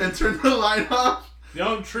funny. And turn the light off.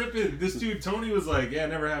 Yo, I'm tripping. This dude Tony was like, "Yeah, I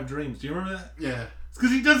never have dreams." Do you remember that? Yeah. It's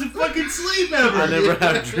because he doesn't fucking sleep ever. I never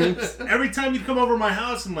have dreams. Every time he'd come over my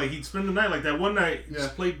house and like he'd spend the night, like that one night, Yeah.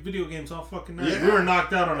 just played video games all fucking night. Yeah. We were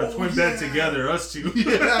knocked out on a twin bed yeah. together, us two.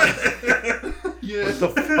 Yeah. Yeah. What the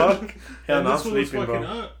fuck? Hell, And no, I'm this one was sleeping, fucking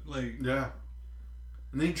bro. up, like. Yeah.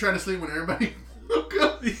 And then he tried to sleep when everybody woke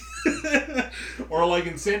up. Or like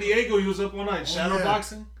in San Diego, he was up all night shadow yeah.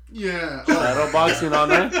 boxing. Yeah. Shadow boxing all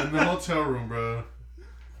night? In the hotel room, bro.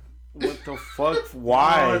 What the fuck? Oh,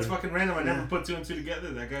 Why? it's fucking random. I never put two and two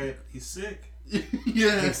together. That guy, he's sick.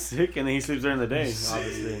 Yeah. He's sick and then he sleeps during the day,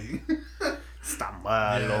 obviously. Está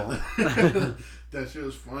malo. Yeah. That shit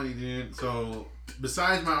was funny, dude. So,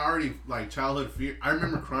 besides my already like childhood fear, I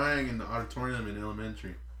remember crying in the auditorium in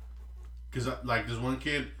elementary. Cause like there's one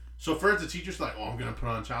kid. So first the teacher's like, "Oh, I'm gonna put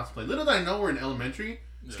on Child's Play." Little did I know we're in elementary.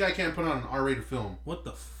 This guy can't put on an R-rated film. What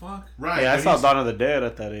the fuck? Right. Yeah, I but saw he's- Dawn of the Dead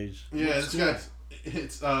at that age. Yeah, What's this guy's.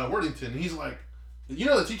 It's Worthington. He's like, you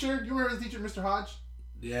know the teacher? Do you remember the teacher, Mr. Hodge?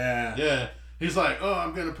 Yeah. Yeah. He's like, oh,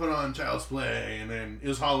 I'm gonna put on Child's Play, and then it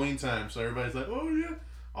was Halloween time, so everybody's like, oh yeah.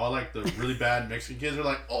 All like the really bad Mexican kids are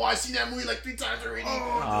like, oh, I seen that movie like 3 times already.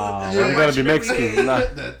 I'm gonna be Mexican. Nah.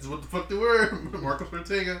 That's what the fuck they were. Marcos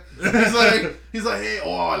Ortega. He's like, hey,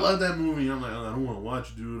 oh, I love that movie. I'm like, oh, I don't want to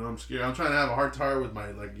watch it, dude. I'm scared. I'm trying to have a heart to heart with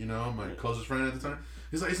my my closest friend at the time.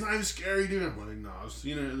 He's like, it's not even scary, dude. I'm like, no, I've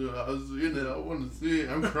seen it. I want to see it.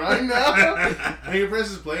 I'm crying now. And he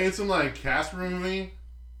presses play. It's some like Casper movie.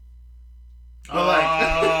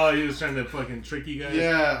 But he was trying to fucking trick you guys.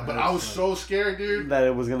 yeah, but That's I was funny. so scared, dude. That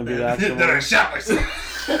it was gonna be the actual Then I one. shot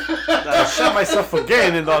myself. That I shot myself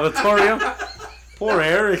again in the auditorium. Poor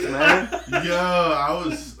Eric, man. Yo, I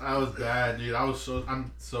was bad, dude.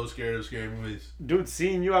 I'm so scared of scary movies. Dude,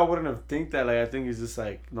 seeing you, I wouldn't have think that. Like, I think it's just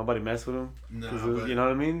like nobody messed with him. No, 'Cause it was- but you know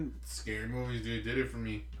what I mean? scary movies, dude, did it for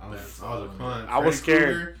me. I was That's a all, pun. I was Freddy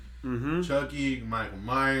scared. Krueger, Mm-hmm. Chucky, Michael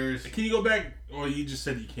Myers. Can you go back? Or you just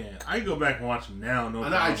said you can't. I can go back and watch them now. No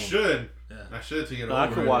And problem. I should. Yeah. I should to get No, over I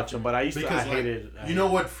could it. watch them, but I used to. I Because, like, hated. You know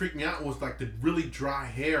what freaked me out was like the really dry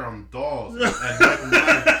hair on dolls. And Michael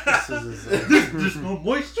Myers. There's no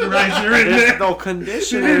moisturizer in There's there. no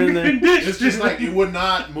conditioner in there. It's just like it would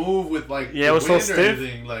not move with like Yeah, it the was so wind or stiff.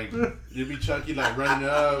 anything. Like it'd be Chucky like running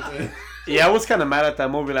up. And Yeah, I was kind of mad at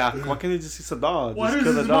that movie. Like, why can't they just use a doll? Why Just does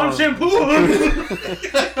kill the this mom doll.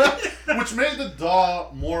 shampoo? Which made the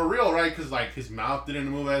doll more real, right? Because like his mouth didn't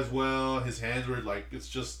move as well. His hands were like it's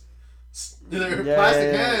just they're Yeah,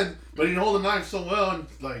 plastic yeah. hands, but he can hold a knife so well. And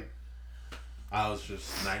like I was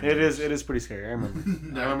just It is pretty scary. I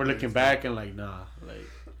remember. I remember looking back and like, nah, like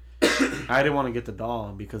I didn't want to get the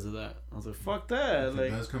doll because of that. I was like, fuck that. If it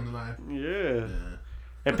Like, does come to life. yeah. Yeah.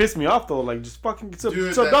 It pissed me off though. Like, just fucking, it's a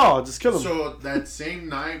Dude, doll. Just kill him. So that same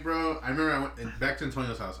night, bro, I remember I went back to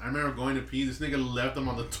Antonio's house. I remember going to pee. This nigga left him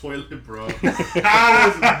on the toilet, bro. I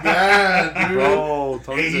was bad, dude. Bro, Hey,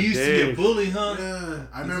 Tony's you a used to get dick. bullied, huh? Yeah,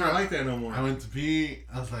 I He's remember not like that no more. I went to pee.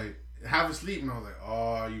 I was like half asleep, and I was like,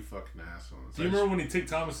 "Oh, you fucking asshole." Do you remember when he took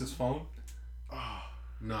Thomas's phone? Oh,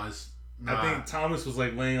 no, it's. I think Thomas was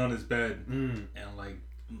like laying on his bed Mm. and like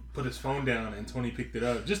put his phone down, and Tony picked it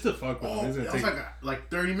up just to fuck with him. Oh, He's that gonna was take. like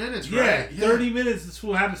 30 minutes, Yeah, right? 30 minutes. This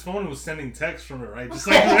fool had his phone and was sending texts from it, right? Just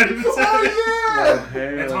like ready to send it. Oh, yeah.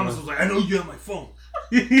 And Thomas was like, "I know you have my phone."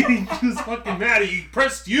 He was fucking mad. He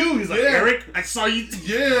pressed you. He's like, Yeah. "Eric, I saw you."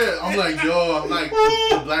 Yeah, I'm like,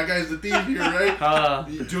 the black guy's the thief here, right? Huh?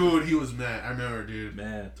 Dude, he was mad. I remember, dude.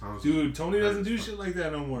 Man, Thomas dude, Tony doesn't do shit like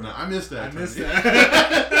that no more. No, I miss that. I miss Tony.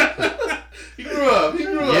 that. He grew up.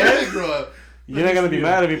 Yeah? He grew up. You're not gonna be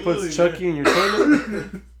mad if he puts Bully, Chucky in your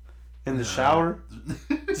toilet? in the shower,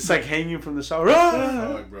 just like hanging from the shower.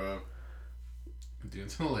 Ah! Fuck, bro. Dude,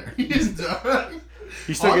 it's hilarious, dog.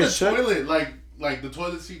 You still On get the shook? toilet, like the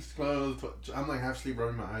toilet seat's closed. I'm like half asleep,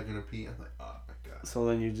 rubbing my eye, gonna pee. I'm like, oh my god. So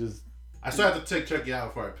then you just. I still have to check you out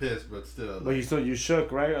before I piss, but still. But you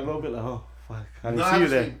shook, right? A little bit like, oh fuck, I didn't No, see you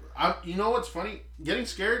there. obviously, you know what's funny? Getting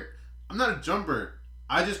scared. I'm not a jumper.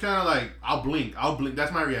 I just kind of like I'll blink.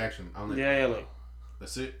 That's my reaction. I'm like, Yeah, like.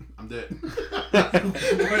 that's it. I'm dead.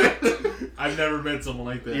 I've never met someone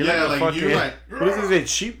like that. You're Yeah, a like, fucking- you're like- What is this?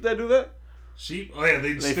 Sheep that do that? Sheep? Oh yeah,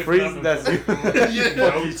 they just They stick freeze. it up That's and you.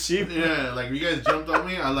 Yeah. Fucking sheep. Yeah, like you guys jumped on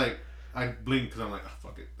me. I blink because I'm like, oh,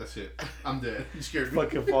 fuck it. That's it. I'm dead. You scared me.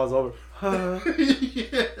 Fucking falls over.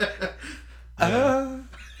 Yeah.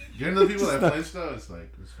 Getting the people that play stuff, it's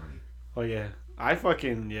like it's funny. Oh yeah, I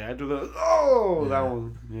do the. Oh, that Yeah.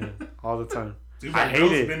 one. Yeah, all the time. Dude, I my hate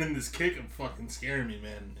girl's it. been in this kick of fucking scaring me,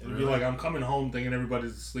 man. It'll be Really? like I'm coming home thinking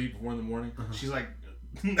everybody's asleep at 1 a.m. She's like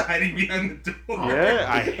hiding behind the door.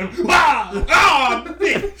 Yeah,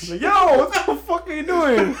 bitch! Like, yo, what the fuck are you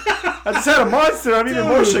doing? I just had a monster. I'm even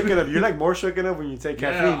more shaken up. You're like more shaken up when you take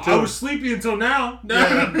caffeine Yeah, too. I was sleepy until now.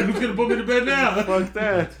 Yeah. Who's gonna put me to bed now? Fuck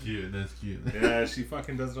that. Cute. That's cute. Yeah, she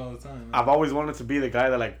fucking does it all the time. I've always wanted to be the guy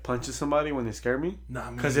that like punches somebody when they scare me, Nah,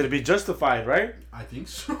 because it'd be justified, right? I think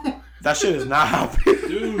so. That shit is not happening.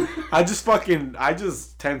 dude. I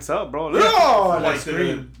just tense up, bro. Oh, I Like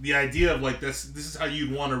scream. the idea of like this is how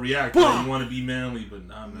you'd want to react. Like, you want to be manly, but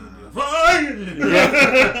not manly.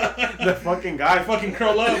 Yeah. The fucking I guy. fucking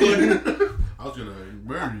curl up. Like, I was gonna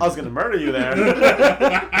murder you. I was gonna murder you there.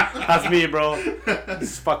 That's me, bro.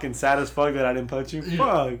 It's fucking sad as fuck that I didn't punch you.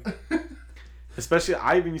 Fuck. Especially,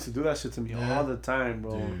 Ivan used to do that shit to me all the time,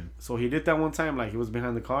 bro. Dude. So he did that one time, like he was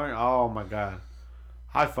behind the car. Oh my god.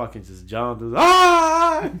 I fucking just jumped. It was,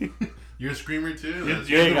 ah! You're a screamer too. That's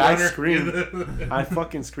Yeah, the I runner. scream. I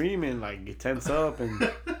fucking scream and like get tense up and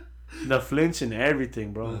the flinch and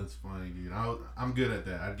everything, bro. That's funny, dude. I'm good at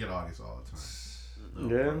that. I'd get August all the time.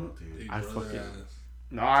 Yeah? bro, dude. I Brother fucking- ass.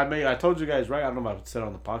 No, I told you guys, right? I don't know if I said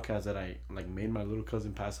on the podcast that I like made my little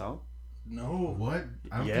cousin pass out. No. What?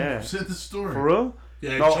 I don't Yeah. think you said the story. For real?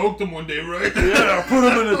 Yeah, I No. choked him one day, right? Yeah, put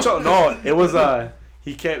him in the choke. No, it was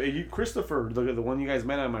he kept Christopher, the one you guys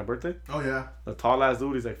met at my birthday. Oh yeah. The tall ass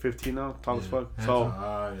dude, he's like 15 now, tall as fuck.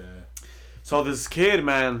 handsome. So this kid,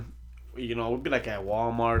 man, you know, we'd be like at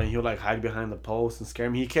Walmart and he'll like hide behind the post and scare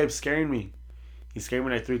me. He kept scaring me. He scared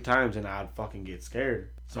me like 3 times and I'd fucking get scared.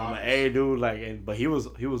 So I'm like, hey dude, like, but he was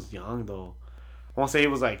young though. I want to say he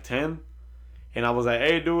was like 10, and I was like,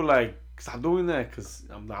 hey dude, like, stop doing that, cause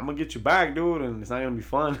I'm gonna get you back, dude, and it's not gonna be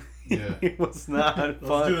fun. Yeah. It was not Let's do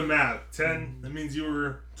fun. the math. 10, that means you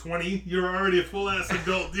were 20. You were already a full ass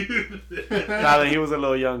adult, dude. Nah, then he was a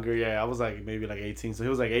little younger. Yeah, I was like maybe like 18, so he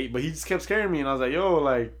was like 8, but he just kept scaring me, and I was like, yo,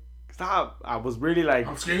 like, stop. I was really like,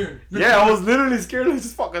 I'm scared. yeah, I was literally scared. Like,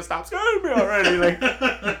 just fucking stop scaring me already,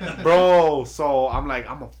 like, bro. So I'm like,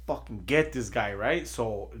 I'm gonna fucking get this guy, right?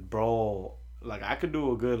 So, bro, like, I could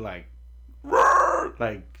do a good like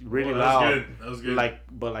really Oh, that was loud, good. That was good.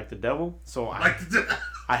 but like the devil. So Like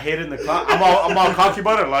I hit in the clock. I'm all cocky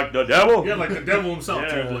about it, like the devil. yeah, like the devil himself,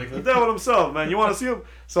 Yeah, dude. Like, the devil himself, man. You want to see him?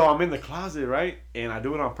 So I'm in the closet, right? And I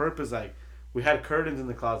do it on purpose. Like, we had curtains in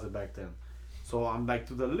the closet back then. So I'm like,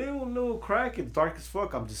 through the little crack, it's dark as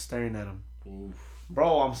fuck. I'm just staring at him. oof.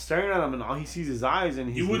 Bro, I'm staring at him, and all he sees is his eyes. And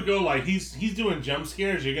he's You would go like he's doing jump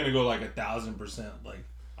scares. You're gonna go like 1,000%. Like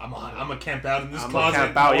I'm a camp out in this I'm closet. gonna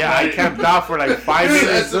camp out. all Yeah, I night. camped out for like 5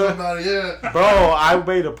 minutes. That's about it, yeah. Bro, I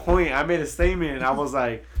made a point. I made a statement. I was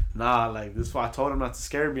like, nah, like, this is why I told him not to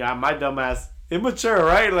scare me. My dumb ass, immature,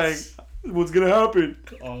 right? Like, what's gonna happen?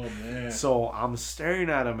 Oh man. So I'm staring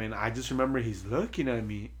at him, and I just remember he's looking at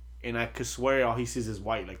me, and I could swear all he sees is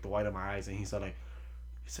white, like the white of my eyes. And he's like,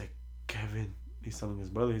 Kevin, he's telling his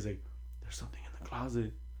brother, he's like, there's something in the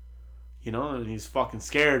closet, you know, and he's fucking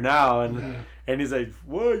scared now, and he's like,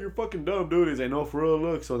 what, you're fucking dumb, dude. He's like, no, for real,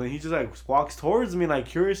 look. So then he just like walks towards me, like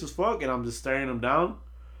curious as fuck, and I'm just staring him down.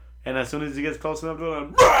 And as soon as he gets close enough to it,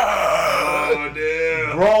 I'm, Oh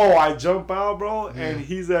damn. bro, I jump out, bro, and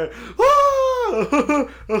he's like, ah!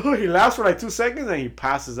 He laughs for like 2 seconds and he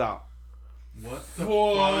passes out. What the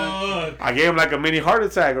Fuck. I gave him like a mini heart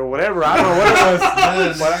attack or whatever. I don't know what it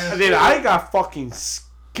was. Yes. But then I got fucking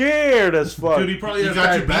scared as fuck. Dude, he probably He has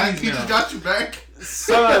got you back. diabetes He now. just got you back.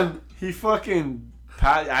 Son, he fucking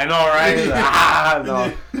I know, right? He's like, ah,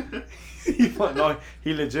 no. No,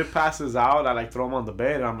 he legit passes out. I like throw him on the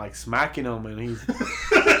bed and I'm like smacking him and he's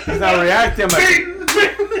not reacting. I'm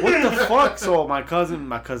like, what the fuck? So my cousin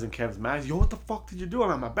Kev's mad. Yo, what the fuck did you do? I'm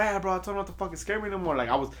like, my bad, bro. I told him not to fucking scare me no more. Like,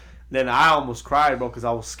 I was Then I almost cried, bro, because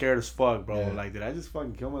I was scared as fuck, bro. Yeah. Like, did I just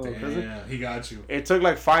fucking kill my little cousin? Yeah, he got you. It took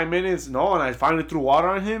like 5 minutes. No, and I finally threw water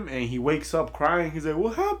on him, and he wakes up crying. He's like,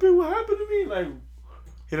 "What happened? What happened to me?" Like,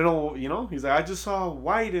 he don't know, you know. He's like, "I just saw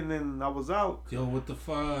white, and then I was out." Yo, what the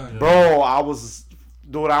fuck? Bro,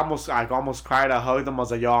 dude, I almost cried. I hugged him. I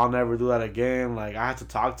was like, "Yo, I'll never do that again." Like, I had to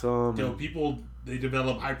talk to him. Yo, people, they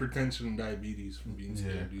develop hypertension and diabetes from being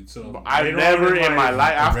scared, dude. So I've never in my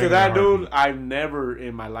life, after that, regular dude, I've never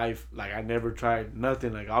in my life, like, I never tried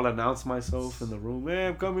nothing. Like, I'll announce myself in the room, "Hey,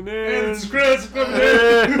 I'm coming in." Hey, it's Chris, I'm coming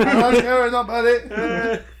in. I'm not scared about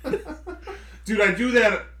it. Dude, I do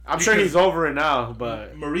that. I'm sure he's over it now,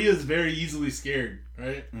 but Maria's very easily scared,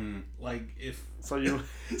 right? Like, if... so you.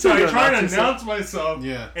 So I you try to yourself? announce myself,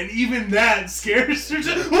 Yeah. and even that scares her.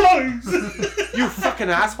 You fucking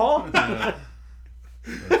asshole! Yeah.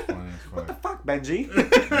 That's funny. What the fuck, Benji?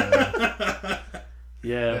 Yeah.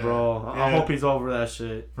 Yeah, bro. I Yeah. hope he's over that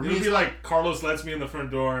shit. For It'll me, be like Carlos lets me in the front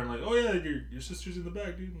door and like, "Oh yeah, your sister's in the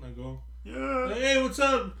back, dude." And I go, yeah. "Hey, what's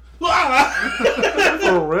up?"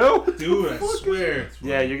 For real? Dude, I swear.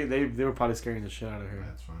 Yeah, they were probably scaring the shit out of her.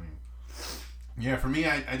 That's funny. Yeah, for me,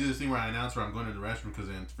 I do this thing where I announce where I'm going to the restroom because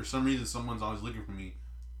then for some reason someone's always looking for me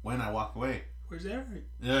when I walk away. Where's Eric?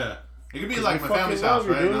 Yeah. It could be 'Cause like we my family's house, fucking love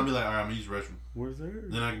you, right? And dude. I'll be like, alright, I'm gonna use the restroom. Where's there?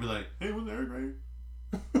 Then I could be like, hey, where's Eric right here?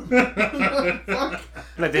 Fuck.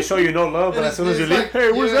 Like they show you no love, but And as soon as you it's leave, like,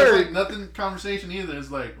 hey, where's yeah, it's Eric? like nothing conversation either.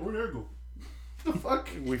 It's like, where'd Eric go? The fuck?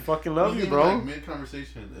 We fucking love you, Even, bro. Like, mid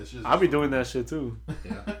conversation, it's just. I'll be doing that shit too.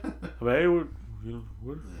 Yeah. I'm like, hey, where'd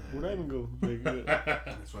I even go? Like,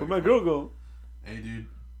 That's where'd my girl go? Hey, dude.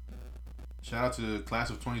 Shout out to class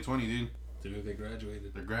of 2020, dude. Dude, they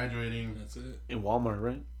graduated. They're graduating That's it. In Walmart,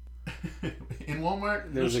 right? in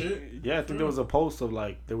Walmart. There was shit. yeah, I think there was a post of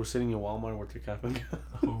like they were sitting in Walmart with their cap and gown.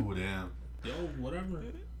 Oh damn. Yo, whatever.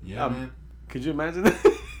 Yeah, man. Could you imagine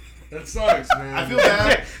that? That sucks, man. I feel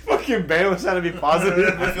bad. Fucking Ben was trying to be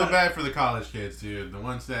positive. I feel bad for the college kids, dude. The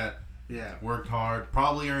ones that Yeah. worked hard,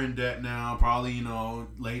 probably are in debt now. Probably,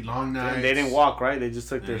 late long nights. And they didn't walk, right? They just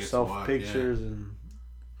took They their get to self walk, pictures and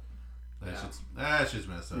That's just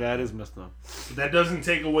messed up. yeah, it is messed up. But that doesn't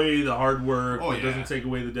take away the hard work. Oh, It yeah. doesn't take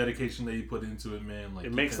away the dedication that you put into it, man. Like It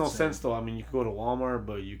you makes kept no saying. sense though. I mean, you could go to Walmart,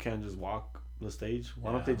 but you can't just walk the stage.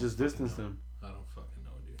 Why Yeah, don't they I just don't distance fucking them? I don't fucking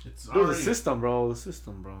know, dude. It's Dude, the already, system, bro. The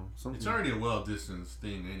system, bro. Something. it's already a well-distanced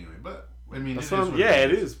thing anyway. But, I mean, That's it what is I'm- what yeah,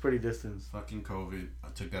 it is pretty distance. Fucking COVID. I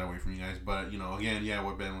took that away from you guys. But, again, yeah,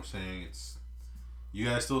 what Ben was saying, it's... You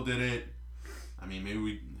guys still did it. I mean,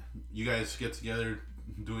 maybe you guys get together,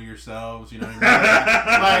 do it yourselves, you know what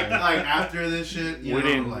I mean? like after this shit, We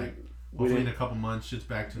didn't- hopefully in a couple months, shit's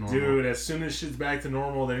back to normal. Dude, as soon as shit's back to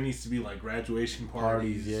normal, there needs to be like graduation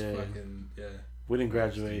parties. yeah. Fucking, yeah. We didn't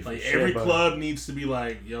graduate. Like for shit, every but club needs to be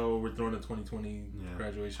like, yo, we're throwing a 2020 Yeah.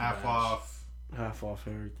 graduation Half bash. off. half off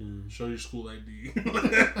everything. Show your school ID.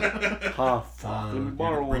 Half off. Let me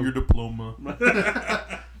borrow Bring your one. diploma.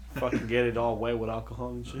 Fucking get it all wet with alcohol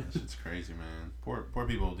and shit. It's crazy, man. Poor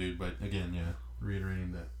people, dude. But again, yeah,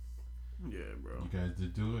 reiterating that Yeah, bro. you guys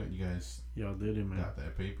did do it. You guys Y'all did it, man. got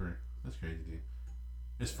that paper. That's crazy, dude.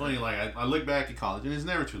 It's funny, like, I look back at college, and it's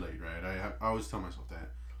never too late, right? I always tell myself that.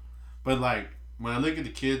 But, like, when I look at the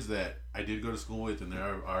kids that I did go to school with and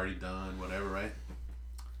they're already done, whatever, right?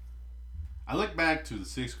 I look back to the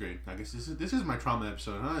 6th grade. I guess this is my trauma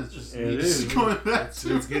episode, huh? It's just It me is. just going back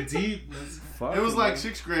to Let's get deep. Fuck it was like man.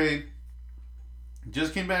 6th grade.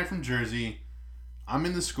 Just came back from Jersey. I'm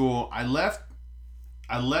in the school. I left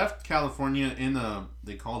California in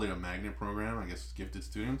they called it a magnet program. I guess gifted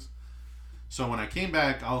students. So when I came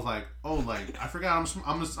back, I was like, oh, like I forgot I'm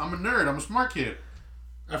a nerd. I'm a smart kid.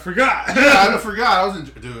 I forgot. I forgot.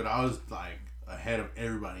 I was like ahead of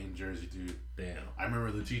everybody in Jersey, dude. Damn. I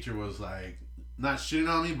remember the teacher was like not shitting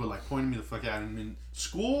on me, but like pointing me the fuck out. And in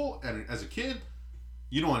school, and as a kid,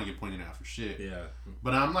 you don't want to get pointed out for shit. Yeah.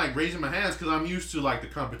 But I'm like raising my hands because I'm used to like the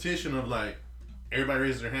competition of like everybody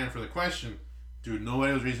raises their hand for the question. Dude,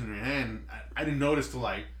 nobody was raising their hand. I didn't notice till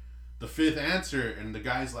like the 5th answer, and the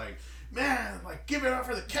guy's like, "Man, like give it up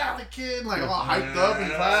for the Cali kid!" Like all hyped up in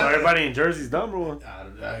class. So everybody in Jersey's done, bro.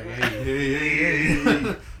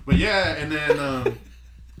 Hey. But yeah, and then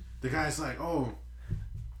the guy's like, "Oh,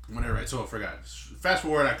 whatever." Right, so I forgot. Fast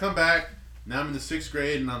forward, I come back. Now I'm in the 6th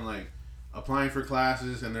grade, and I'm like applying for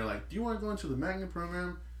classes, and they're like, "Do you want to go into the magnet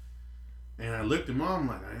program?" And I looked at mom,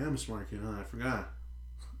 like, "I am a smart kid, huh? I forgot."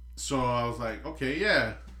 So I was like, "Okay,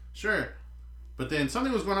 yeah, sure." But then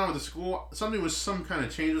something was going on with the school. Some kind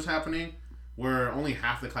of change was happening where only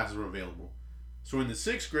half the classes were available. So in the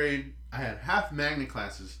 6th grade, I had half magnet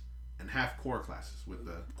classes and half core classes with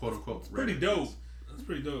the quote unquote Pretty regular dope. kids. That's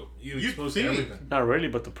pretty dope. You You exposed to think. everything. Not really,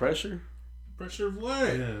 but the pressure. Pressure of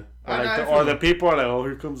what? Yeah. Or the people are like, oh,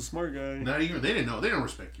 here comes the smart guy. Not even, they didn't know. They don't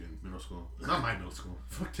respect you in middle school. Not my middle school.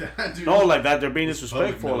 Fuck that, dude. No, like that. They're being It's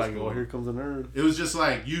disrespectful. public Like, middle oh, school. here comes a nerd. It was just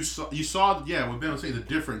like, you saw, yeah, what Ben was saying, the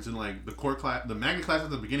difference in like the core class, the magnet class at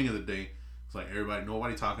the beginning of the day. It's like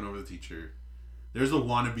nobody talking over the teacher. There's the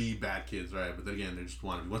wannabe bad kids, right? But then again, they're just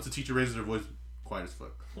wannabe. Once the teacher raises their voice, quiet as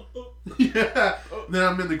fuck. Yeah. Then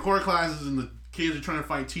I'm in the core classes and the kids are trying to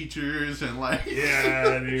fight teachers and like.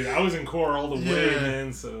 Yeah, dude. I was in core all the way,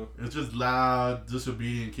 man. So it's just loud,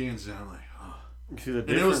 disobedient kids, and I'm like, oh. You see the And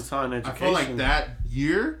difference on education. I felt like that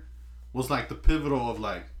year was like the pivotal of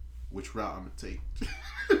like which route I'm gonna take.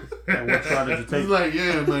 And which route did you take? It's like, yeah,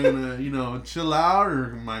 am I gonna, chill out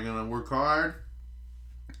or am I gonna work hard?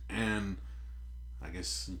 And I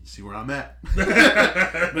guess you see where I'm at.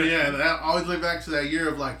 But yeah, I always look back to that year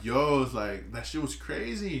of like, yo, it's like that shit was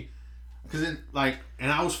crazy. Cause it like, and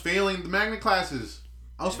I was failing the magnet classes.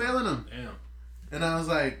 I was failing them. damn. And I was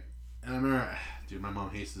like, and I remember, dude, my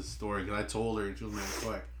mom hates this story because I told her and she was mad as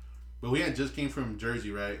fuck. But we had just came from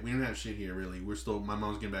Jersey, right? We didn't have shit here really. My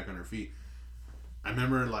mom's getting back on her feet. I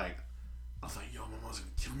remember like, I was like, yo, my mom's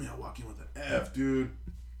gonna kill me. I walk in with an F, dude.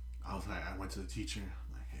 I was like, I went to the teacher.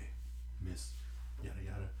 I'm like, hey, miss, yada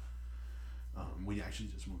yada. We actually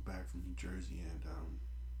just moved back from New Jersey and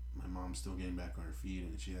my mom's still getting back on her feet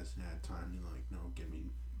and she hasn't had time to get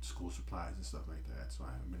me school supplies and stuff like that, so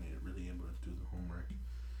I haven't been really able to do the homework.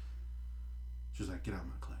 She was like, get out of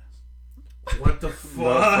my class. What the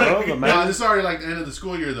fuck? No, this is already like the end of the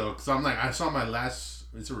school year though, because I'm like, I saw my last,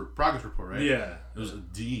 it's a progress report, right? Yeah. It was a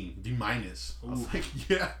D minus. I was Ooh. like,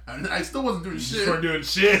 yeah, and I still wasn't doing You shit. just weren't doing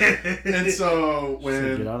shit. And so Said,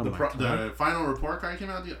 when "Get out of my class." the final report card came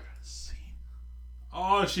out, dude, I got a C.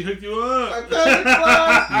 Oh, she hooked you up. I passed the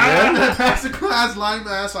class. I passed the class, lying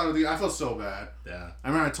my ass off. I felt so bad. Yeah. I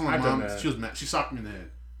remember I told my I've done mom, that. she was mad. She socked me in the head.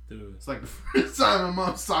 Dude. It's like the first time my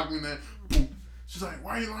mom socked me in the head. Boom. She's like,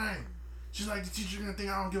 why are you lying? She's like, the teacher's gonna think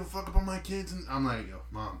I don't give a fuck about my kids. And I'm like, yo,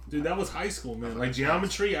 mom. Dude, that was high school, man. Like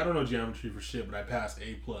geometry, I don't know geometry for shit, but I passed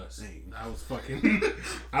A+. Dang. I was fucking,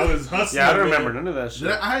 I was hustling. Yeah, I don't man. remember none of that shit.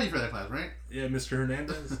 I had you for that class, right? Yeah, Mr.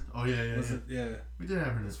 Hernandez. Oh, yeah. Was it? Yeah. We did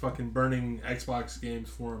have her. It's fucking burning Xbox games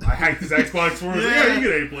for him. I hacked his Xbox for him. Yeah. Yeah,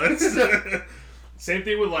 you get A+. Same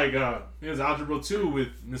thing with like it was algebra 2 with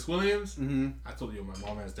Miss Williams. Mm-hmm. I told you my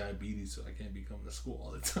mom has diabetes, so I can't be coming to school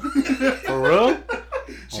all the time. For real?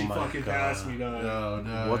 She Oh my fucking God. passed me, dog.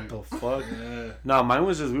 No. What the fuck? Yeah. No, mine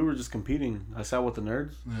was just, we were just competing. I sat with the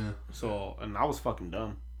nerds. Yeah. So, and I was fucking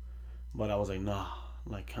dumb. But I was like, nah.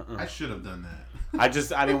 Like, I should have done that. I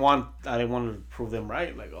didn't want to prove them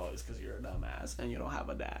right. Like, oh, it's because you're a dumbass and you don't have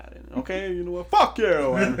a dad. And okay, you know what? Fuck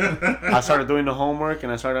you. And I started doing the homework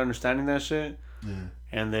and I started understanding that shit. Yeah.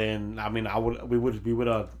 And then, I mean, we would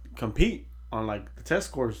compete on like the test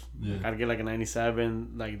scores. Yeah. I'd get like a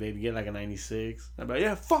 97. Like they'd get like a 96. I'd be like,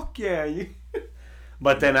 yeah, fuck yeah.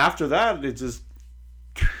 But then after that, it just,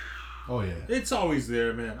 Oh, yeah. It's always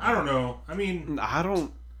there, man. I don't know. I mean, I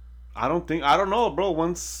don't know, bro.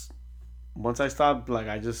 Once I stopped, like,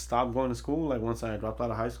 I just stopped going to school. Like, once I dropped out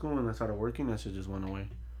of high school and I started working, that shit just went away.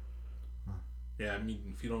 yeah, I mean,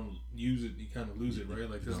 if you don't use it, you kind of lose it, right?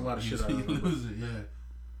 Like, there's a lot of You shit I remember. lose it, yeah.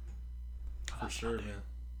 For sure, man.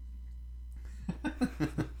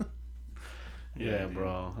 Yeah, dude.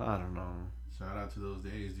 bro. I don't know. Shout out to those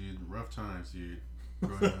days, dude. Rough times, dude.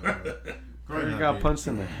 Growing up, I got punched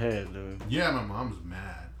in the head, dude. Yeah, my mom's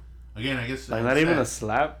mad. Again, I guess Like, it's not even that- a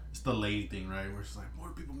slap. It's the lady thing, right? Where she's like, what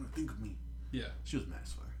are people gonna think of me? Yeah. She was mad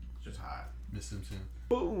as fuck. She was hot. Miss Simpson.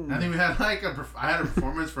 Boom. I think we had like I had a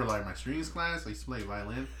performance for like my strings class. I used to play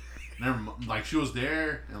violin. Like she was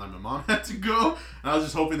there, and like my mom had to go. And I was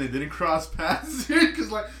just hoping they didn't cross paths,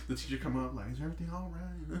 because like the teacher come up like, is everything all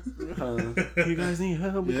right? You guys need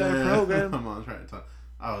help? We got a program. My mom's trying to talk.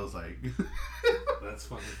 I was like, That's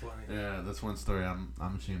fucking funny. yeah, that's one story I'm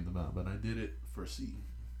ashamed about, but I did it for C.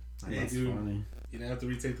 Hey, That's dude, funny. you didn't have to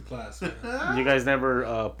retake the class, man. You guys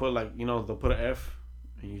never put like, they'll put an F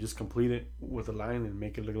and you just complete it with a line and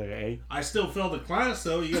make it look like an A. I still failed the class,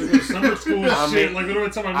 though. You gotta go to summer school and I shit. mean- Like, what do I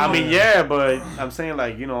tell my mom? I mean, yeah, but I'm saying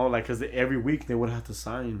like, like, because every week they would have to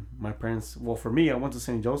sign. My parents, well, for me, I went to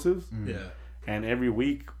St. Joseph's, Yeah. and every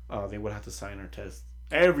week they would have to sign our test.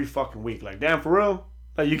 Every fucking week. Like, damn, for real?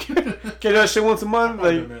 Like, you can't get that shit once a month? I've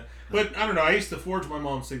done Like, that. But I don't know. I used to forge my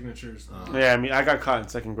mom's signatures. yeah, I mean, I got caught in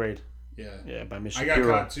second grade. Yeah. Yeah, by Miss I got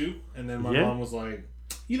Shapiro. caught too, and then my Yeah? mom was like,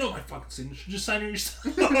 "You know my fucking signature. Just sign it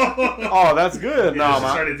yourself." Oh, that's good. Yeah, No, she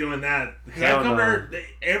man. started doing that. Because I Hell come to no. her,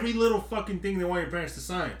 every little fucking thing they want your parents to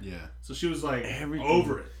sign. Yeah. So she was like, Everything.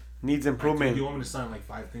 over it. Needs Like, improvement. dude, you want me to sign like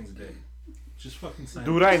 5 things a day? Just fucking sign.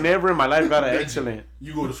 Dude, I never in my life got an excellent.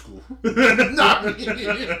 You go to school. Not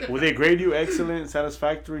me. Would they grade you excellent,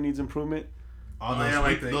 satisfactory, needs improvement? All Oh, yeah,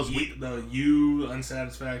 like the you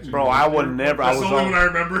unsatisfactory. Bro, I would never. That's I was the only all, one I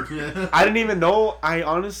remember. Yeah. I didn't even know. I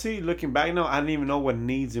honestly, looking back now, I didn't even know what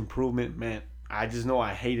needs improvement meant. I just know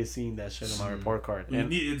I hated seeing that shit on my report card.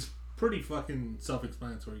 And It's pretty fucking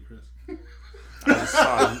self-explanatory, Chris. I just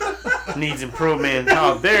saw needs improvement.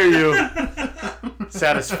 How dare you?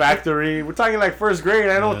 Satisfactory. We're talking like first grade.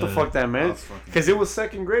 I know what the fuck that meant. Because it was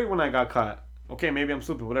second grade when I got caught. Okay, maybe I'm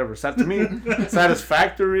stupid. Whatever. To me,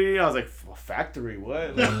 satisfactory. I was like, factory.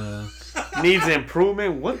 What? Like, needs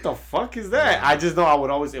improvement. What the fuck is that? I just know I would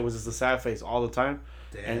always. It was just a sad face all the time.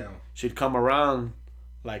 Damn. And she'd come around,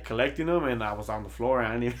 like collecting them, and I was on the floor, and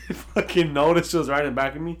I didn't even fucking notice she was right in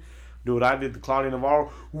back of me. Dude, I did the Claudia Navarro,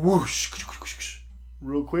 whoosh,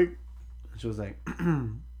 real quick. And she was like, I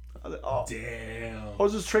was like, oh. Damn. I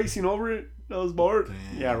was just tracing over it. I was bored.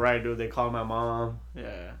 Damn. Yeah, right, dude. They called my mom.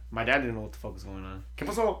 Yeah. My dad didn't know what the fuck was going on. ¿Qué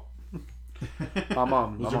pasó? My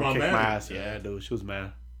mom Was your mom kicked mad? my ass. Yeah, dude. She was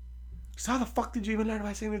mad. So how the fuck did you even learn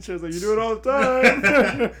my signatures? Like, you do it all the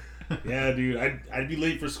time. Yeah, dude. I'd be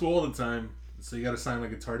late for school all the time. So you got to sign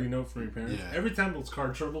like a tardy note from your parents. Yeah. Every time it was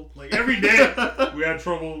car trouble. Like every day we had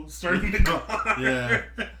trouble starting the car. Yeah.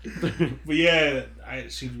 But yeah,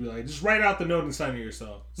 she'd be like, just write out the note and sign it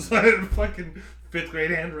yourself. So I had fucking 5th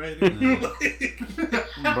grade handwriting.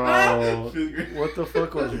 Bro, what the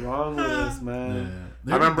fuck was wrong with us, man?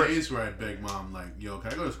 Yeah. There were days where I'd beg mom, like, yo,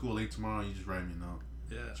 can I go to school late tomorrow? You just write me a note.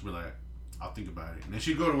 Yeah. She'd be like, I'll think about it. And then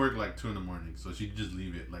she'd go to work like 2 a.m, so she'd just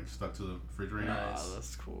leave it like stuck to the refrigerator. Oh,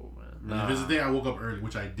 that's cool, man. And if it's the day I woke up early,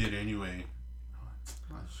 which I did anyway,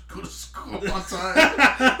 I should go to school on time.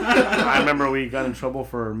 I remember we got in trouble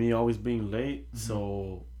for me always being late.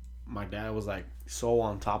 So my dad was like so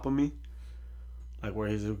on top of me. Like where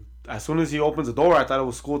he's as soon as he opens the door, I thought it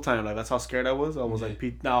was school time. Like that's how scared I was. I was like,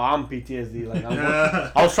 now I'm PTSD. Like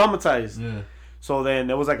I was traumatized. Yeah. So then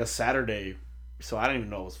it was like a Saturday. So I didn't even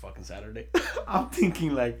know it was fucking Saturday. I'm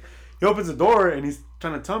thinking like he opens the door and he's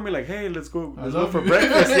trying to tell me like, hey, let's go for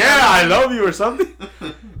breakfast. Yeah, I love you or something.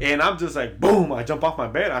 And I'm just like, boom! I jump off my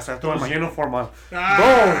bed. I start throwing my uniform on. Boom!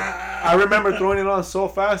 I remember throwing it on so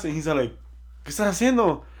fast, and he's like, ¿Qué estás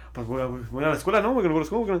haciendo? Pues voy a la escuela, no, we're gonna go to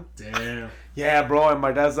school. Damn. Yeah, bro. And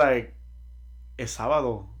my dad's like, es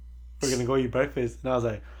sábado. We're gonna go eat breakfast. And I was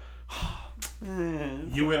like,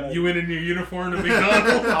 you went in your uniform to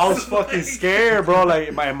McDonald's. I was fucking scared, bro.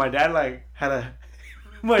 Like my dad like had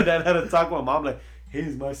to talk to my mom like, hey,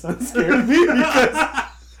 is my son scared me because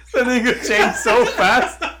the nigga changed so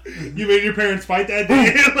fast. You made your parents fight that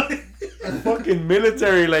day. Fucking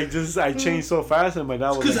military, like just I changed so fast, and my dad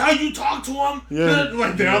was because like, how you talk to them? Yeah.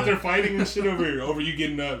 Like they're out there fighting and shit over you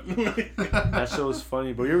getting up. that shit was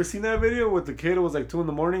funny. But you ever seen that video with the kid? It was like 2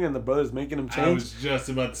 a.m. and the brother's making him change. I was just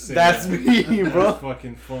about to say that's that. me, bro. That's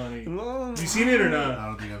fucking funny. You seen it or not? I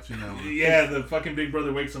don't think I've seen that one. Yeah, the fucking big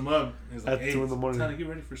brother wakes him up. He's like, At hey, 2 a.m. it's time to get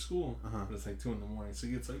ready for school. But it's like 2 a.m. So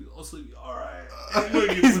he gets like, oh, sleepy, alright.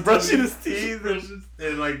 He's brushing his teeth.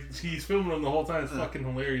 And like, he's filming him the whole time. It's fucking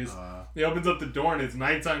hilarious. He opens up the door and it's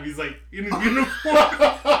nighttime. He's like, in his uniform.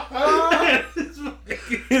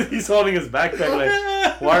 He's holding his backpack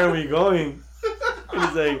like, why are we going? And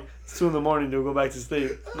he's like, it's 2 a.m, dude, go back to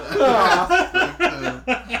sleep. That's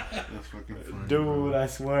fucking funny. Dude, bro. I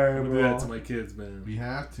swear, I'm bro. gonna do that to my kids, man. We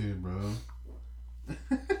have to, bro.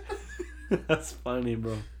 That's funny,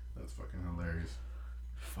 bro. That's fucking hilarious.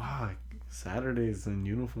 Fuck. Saturdays in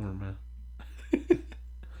uniform, man.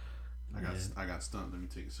 I got stumped. Let me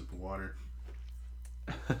take a sip of water.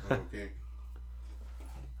 Okay.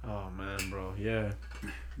 Oh man, bro. Yeah.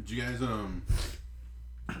 Did you guys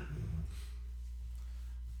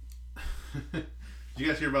did you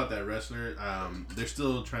guys hear about that wrestler? They're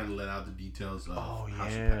still trying to let out the details of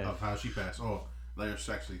how she passed. Oh, there's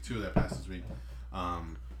actually 2 that passed this week.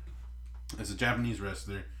 It's a Japanese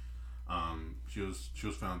wrestler. She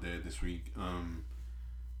was found dead this week.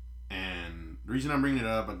 And the reason I'm bringing it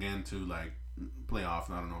up again to like play off,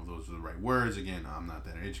 and I don't know if those are the right words. Again, I'm not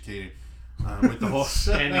that educated with the whole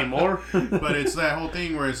anymore. But it's that whole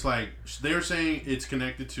thing where it's like they're saying it's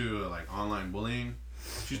connected to like online bullying.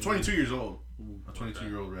 She's 22 years old, a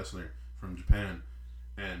 22-year-old wrestler from Japan,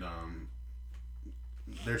 and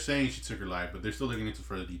they're saying she took her life, but they're still looking into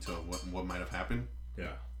further detail of what might have happened.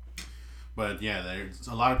 Yeah. But yeah, there's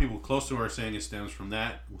a lot of people close to her saying it stems from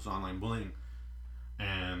that. It was online bullying.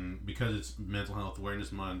 And because it's Mental Health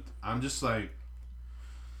Awareness Month, I'm just like,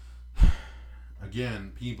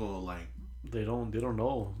 again, people like they don't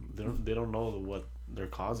know what they're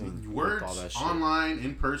causing with words all that shit. online,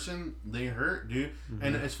 in person, they hurt, dude.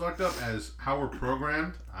 And it's fucked up as how we're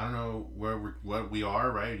programmed. I don't know what we are,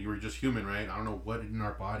 right? You were just human, right? I don't know what in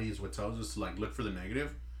our body is what tells us to like look for the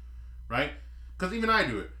negative, right? Because even I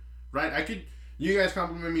do it, right? You guys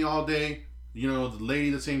compliment me all day, you know, the lady,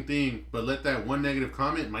 the same thing, but let that one negative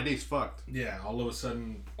comment, my day's fucked. Yeah, all of a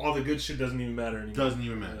sudden, all the good shit doesn't even matter anymore. Doesn't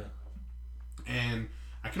even matter. Yeah. And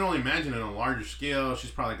I can only imagine it on a larger scale.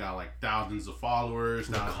 She's probably got like thousands of followers,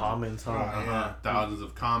 comments, thousands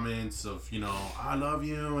of comments of, you know, I love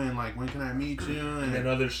you and like when can I meet you and then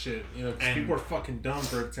other shit, you know, because people are fucking dumb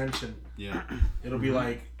for attention. Yeah, it'll be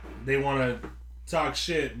like they want to talk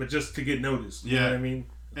shit, but just to get noticed. You know what I mean?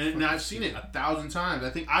 And I've seen it 1,000 times.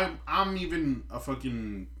 I think I'm even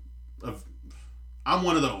I'm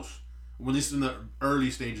one of those, at least in the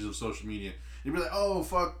early stages of social media. You'd be like, oh,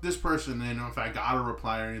 fuck this person. And if I got a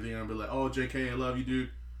reply or anything, I'd be like, oh, JK, I love you,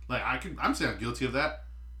 dude. Like, I'm saying I'm guilty of that.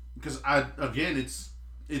 Because,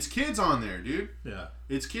 it's kids on there, dude. Yeah.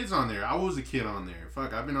 It's kids on there. I was a kid on there.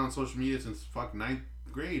 Fuck, I've been on social media since, 9th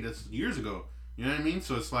grade. That's years ago. You know what I mean?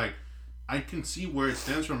 So it's like, I can see where it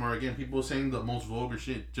stems from. Or, again, people saying the most vulgar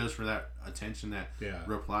shit just for that attention, that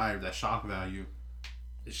reply, or that shock value.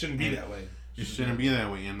 It shouldn't be that way. It shouldn't be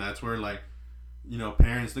that way. And that's where, like, you know,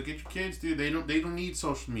 parents, look at your kids, dude. They don't need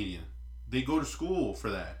social media. They go to school for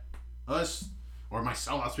that. Us, or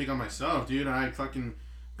myself, I'll speak on myself, dude. I fucking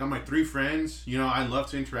got my 3 friends. You know, I love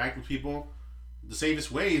to interact with people. The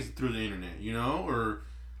safest way is through the internet, you know? Or,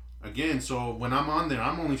 again, so when I'm on there,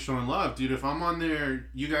 I'm only showing love, dude. If I'm on there,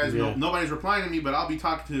 you guys know, nobody's replying to me, but I'll be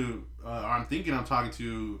talking to, or I'm thinking I'm talking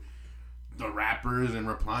to the rappers and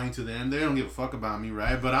replying to them. They don't give a fuck about me,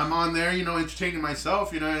 right? But I'm on there, you know, entertaining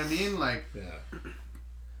myself, you know what I mean? Like,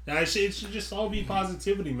 it should just all be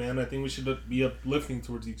positivity, man. I think we should be uplifting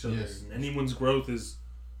towards each other. Yes. Anyone's growth is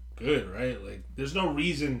good, right? Like, there's no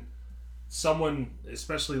reason someone,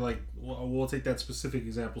 especially like, we'll take that specific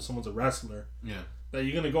example, someone's a wrestler, that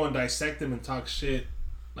you're gonna go and dissect them and talk shit.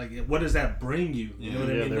 Like, what does that bring you? You know what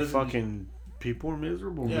I mean? They're fucking... People are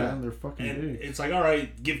miserable, man. They're fucking and it's like, all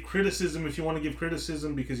right, give criticism if you want to give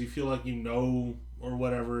criticism because you feel like you know or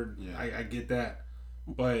whatever. Yeah. I get that.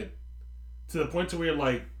 But to the point to where,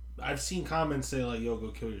 like, I've seen comments say, like, yo, go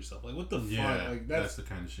kill yourself. Like, what the fuck? Like, that's the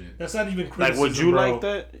kind of shit. That's not even criticism, like, would you bro. like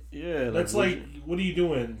that? Yeah. That's like, what are you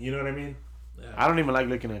doing? You know what I mean? Yeah. I don't even like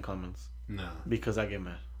looking at comments. No. Because I get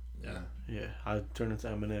mad. Yeah. I turn into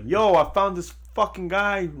Eminem. Yo, I found this fucking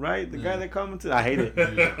guy, right? The guy that commented. I hate it.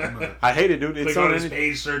 I hate it, dude. It's on his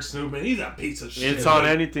page, search Snoop, man. He's a piece of shit. It's on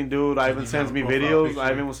anything, dude. Ivan sends me videos.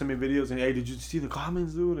 Ivan will send me videos and, hey, did you see the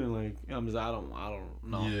comments, dude? And like, I'm just, I don't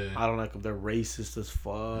know. Yeah. I don't like them. They're racist as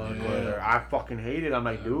fuck. Or I fucking hate it. I'm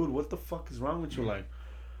like, dude, what the fuck is wrong with you? Like,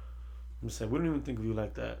 I'm just like, we don't even think of you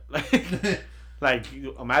like that. Like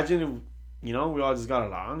imagine if, you know, we all just got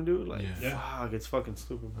along, dude. Like, fuck, it's fucking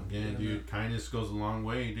stupid. Again, dude, kindness goes a long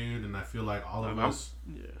way, dude. And I feel like all of us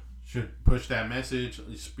should push that message.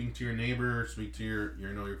 Speak to your neighbor, speak to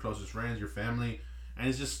your closest friends, your family, and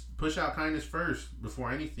it's just push out kindness first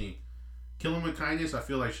before anything. Killing with kindness, I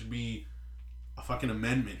feel like should be a fucking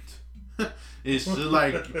amendment. It's just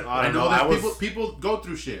like I know that people go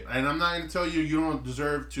through shit, and I'm not gonna tell you don't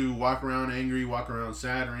deserve to walk around angry, walk around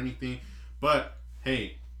sad or anything, but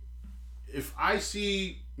hey. If I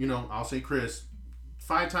see, you know, I'll say Chris,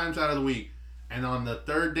 5 times out of the week, and on the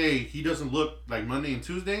 3rd day he doesn't look like Monday and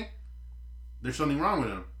Tuesday, there's something wrong with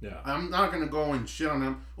him. Yeah. I'm not gonna go and shit on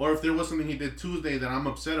him. Or if there was something he did Tuesday that I'm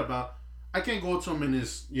upset about, I can't go to him in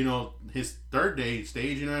his, you know, his 3rd day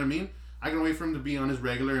stage. You know what I mean? I can wait for him to be on his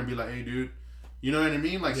regular and be like, hey, dude, you know what I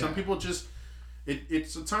mean? Like some people just,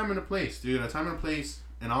 it's a time and a place, dude. A time and a place,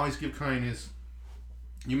 and always give kindness.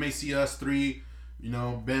 You may see us 3. You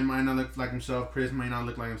know, Ben might not look like himself. Chris might not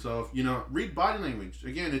look like himself. You know, read body language.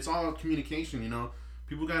 Again, it's all communication, you know.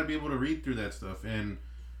 People got to be able to read through that stuff. And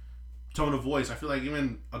tone of voice. I feel like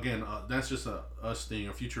even, again, that's just a us thing,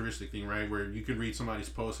 a futuristic thing, right? Where you could read somebody's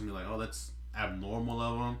post and be like, oh, that's abnormal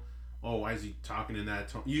of him. Oh, why is he talking in that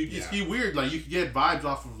tone? It's weird. Like, you could get vibes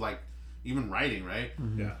off of, like, even writing, right?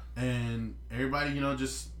 Mm-hmm. Yeah. And everybody, you know,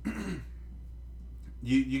 just...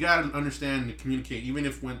 you got to understand and communicate. Even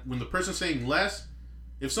if when the person's saying less...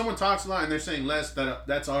 If someone talks a lot and they're saying less,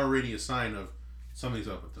 that's already a sign of something's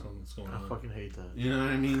up with them. Something's going on. I fucking hate that. You know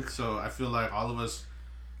what I mean? So I feel like all of us,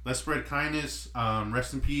 let's spread kindness.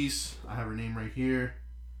 Rest in peace. I have her name right here.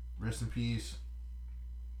 Rest in peace.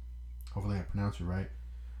 Hopefully I pronounced it right.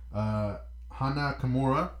 Hana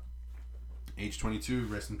Kimura, age 22.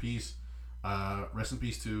 Rest in peace. Rest in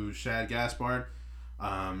peace to Shad Gaspard.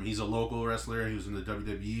 He's a local wrestler. He was in the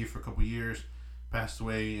WWE for a couple years. passed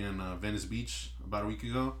away in Venice Beach about a week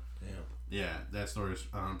ago. Damn. Yeah, that story is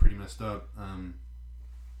pretty messed up.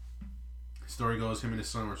 Story goes, him and his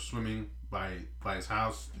son were swimming by his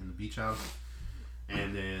house, in the beach house,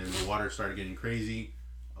 and then the water started getting crazy.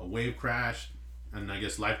 A wave crashed, and I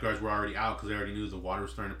guess lifeguards were already out because they already knew the water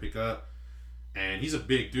was starting to pick up. And he's a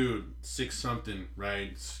big dude, 6 something,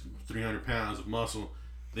 right? 300 pounds of muscle.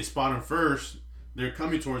 They spot him first. They're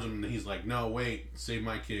coming towards him, and he's like, "No, wait, save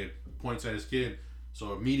my kid." Points at his kid.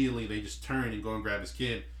 So immediately they just turn and go and grab his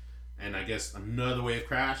kid. And I guess another wave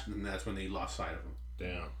crashed, and that's when they lost sight of him.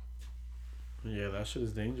 Damn. Yeah, that shit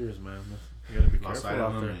is dangerous, man. You gotta be Lost careful sight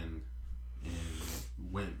of out him there. and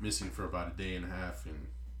went missing for about a day and a half, and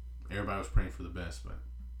everybody was praying for the best, but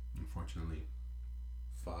unfortunately,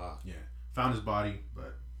 Fuck. yeah, found his body,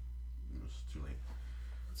 but it was too late.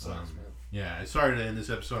 Sucks, man. Yeah, sorry to end this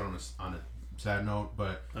episode on a sad note,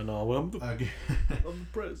 but I know. I'm the again,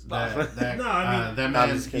 president. that No, I mean, that I'm man,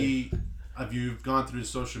 just kidding. if you've gone through his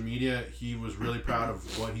social media, he was really proud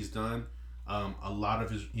of what he's done. He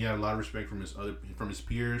had a lot of respect from his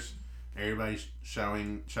peers. Everybody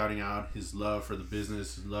shouting out his love for the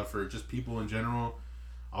business, his love for just people in general.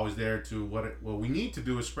 Always there to what we need to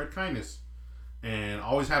do is spread kindness, and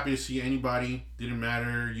always happy to see anybody. Didn't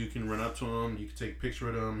matter. You can run up to him. You can take a picture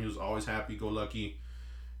with him. He was always happy, go lucky,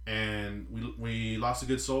 and we lost a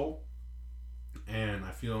good soul. And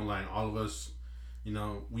I feel like all of us,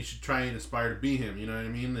 we should try and aspire to be him. You know what I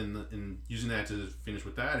mean? And using that to finish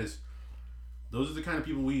with that is, those are the kind of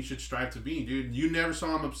people we should strive to be, dude. You never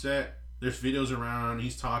saw him upset. There's videos around.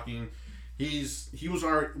 He's talking. He was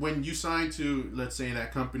already, when you signed to, let's say,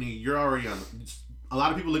 that company, you're already on. A lot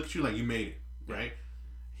of people look at you like you made it, right?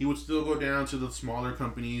 He would still go down to the smaller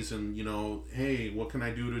companies and, hey, what can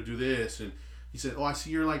I do to do this? And he said, oh, I see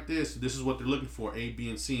you're like this. This is what they're looking for, A, B,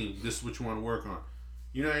 and C. This is what you want to work on.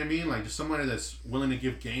 You know what I mean? Like, just somebody that's willing to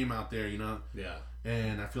give game out there, Yeah.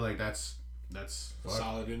 And I feel like that's A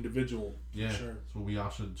solid individual. yeah, For sure. that's what we all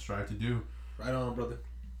should strive to do. Right on, brother.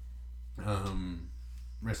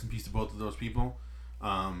 Rest in peace to both of those people.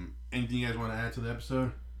 Anything you guys want to add to the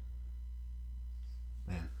episode?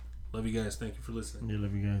 Man, Love you guys. Thank you for listening. Yeah,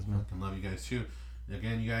 love you guys, man. I love you guys too.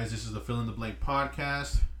 Again, you guys, this is the Fill in the Blank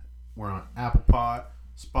podcast. We're on Apple Pod,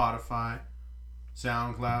 Spotify,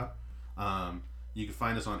 SoundCloud. You can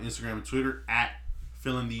find us on Instagram and Twitter at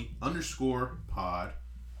 @fillinthE_pod.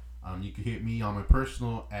 You can hit me on my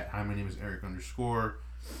personal at hi, my name is Eric _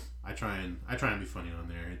 I try and be funny on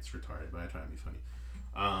there. It's retarded, but I try and be funny.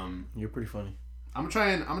 You're pretty funny. I'm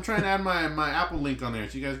gonna try and add my Apple link on there,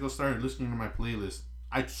 so you guys go start listening to my playlist.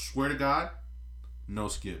 I swear to God, no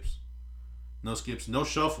skips, no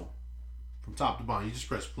shuffle, from top to bottom. You just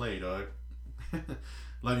press play, dog.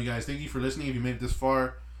 Love you guys. Thank you for listening. If you made it this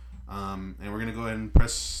far, and we're gonna go ahead and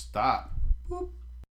press stop. Boop.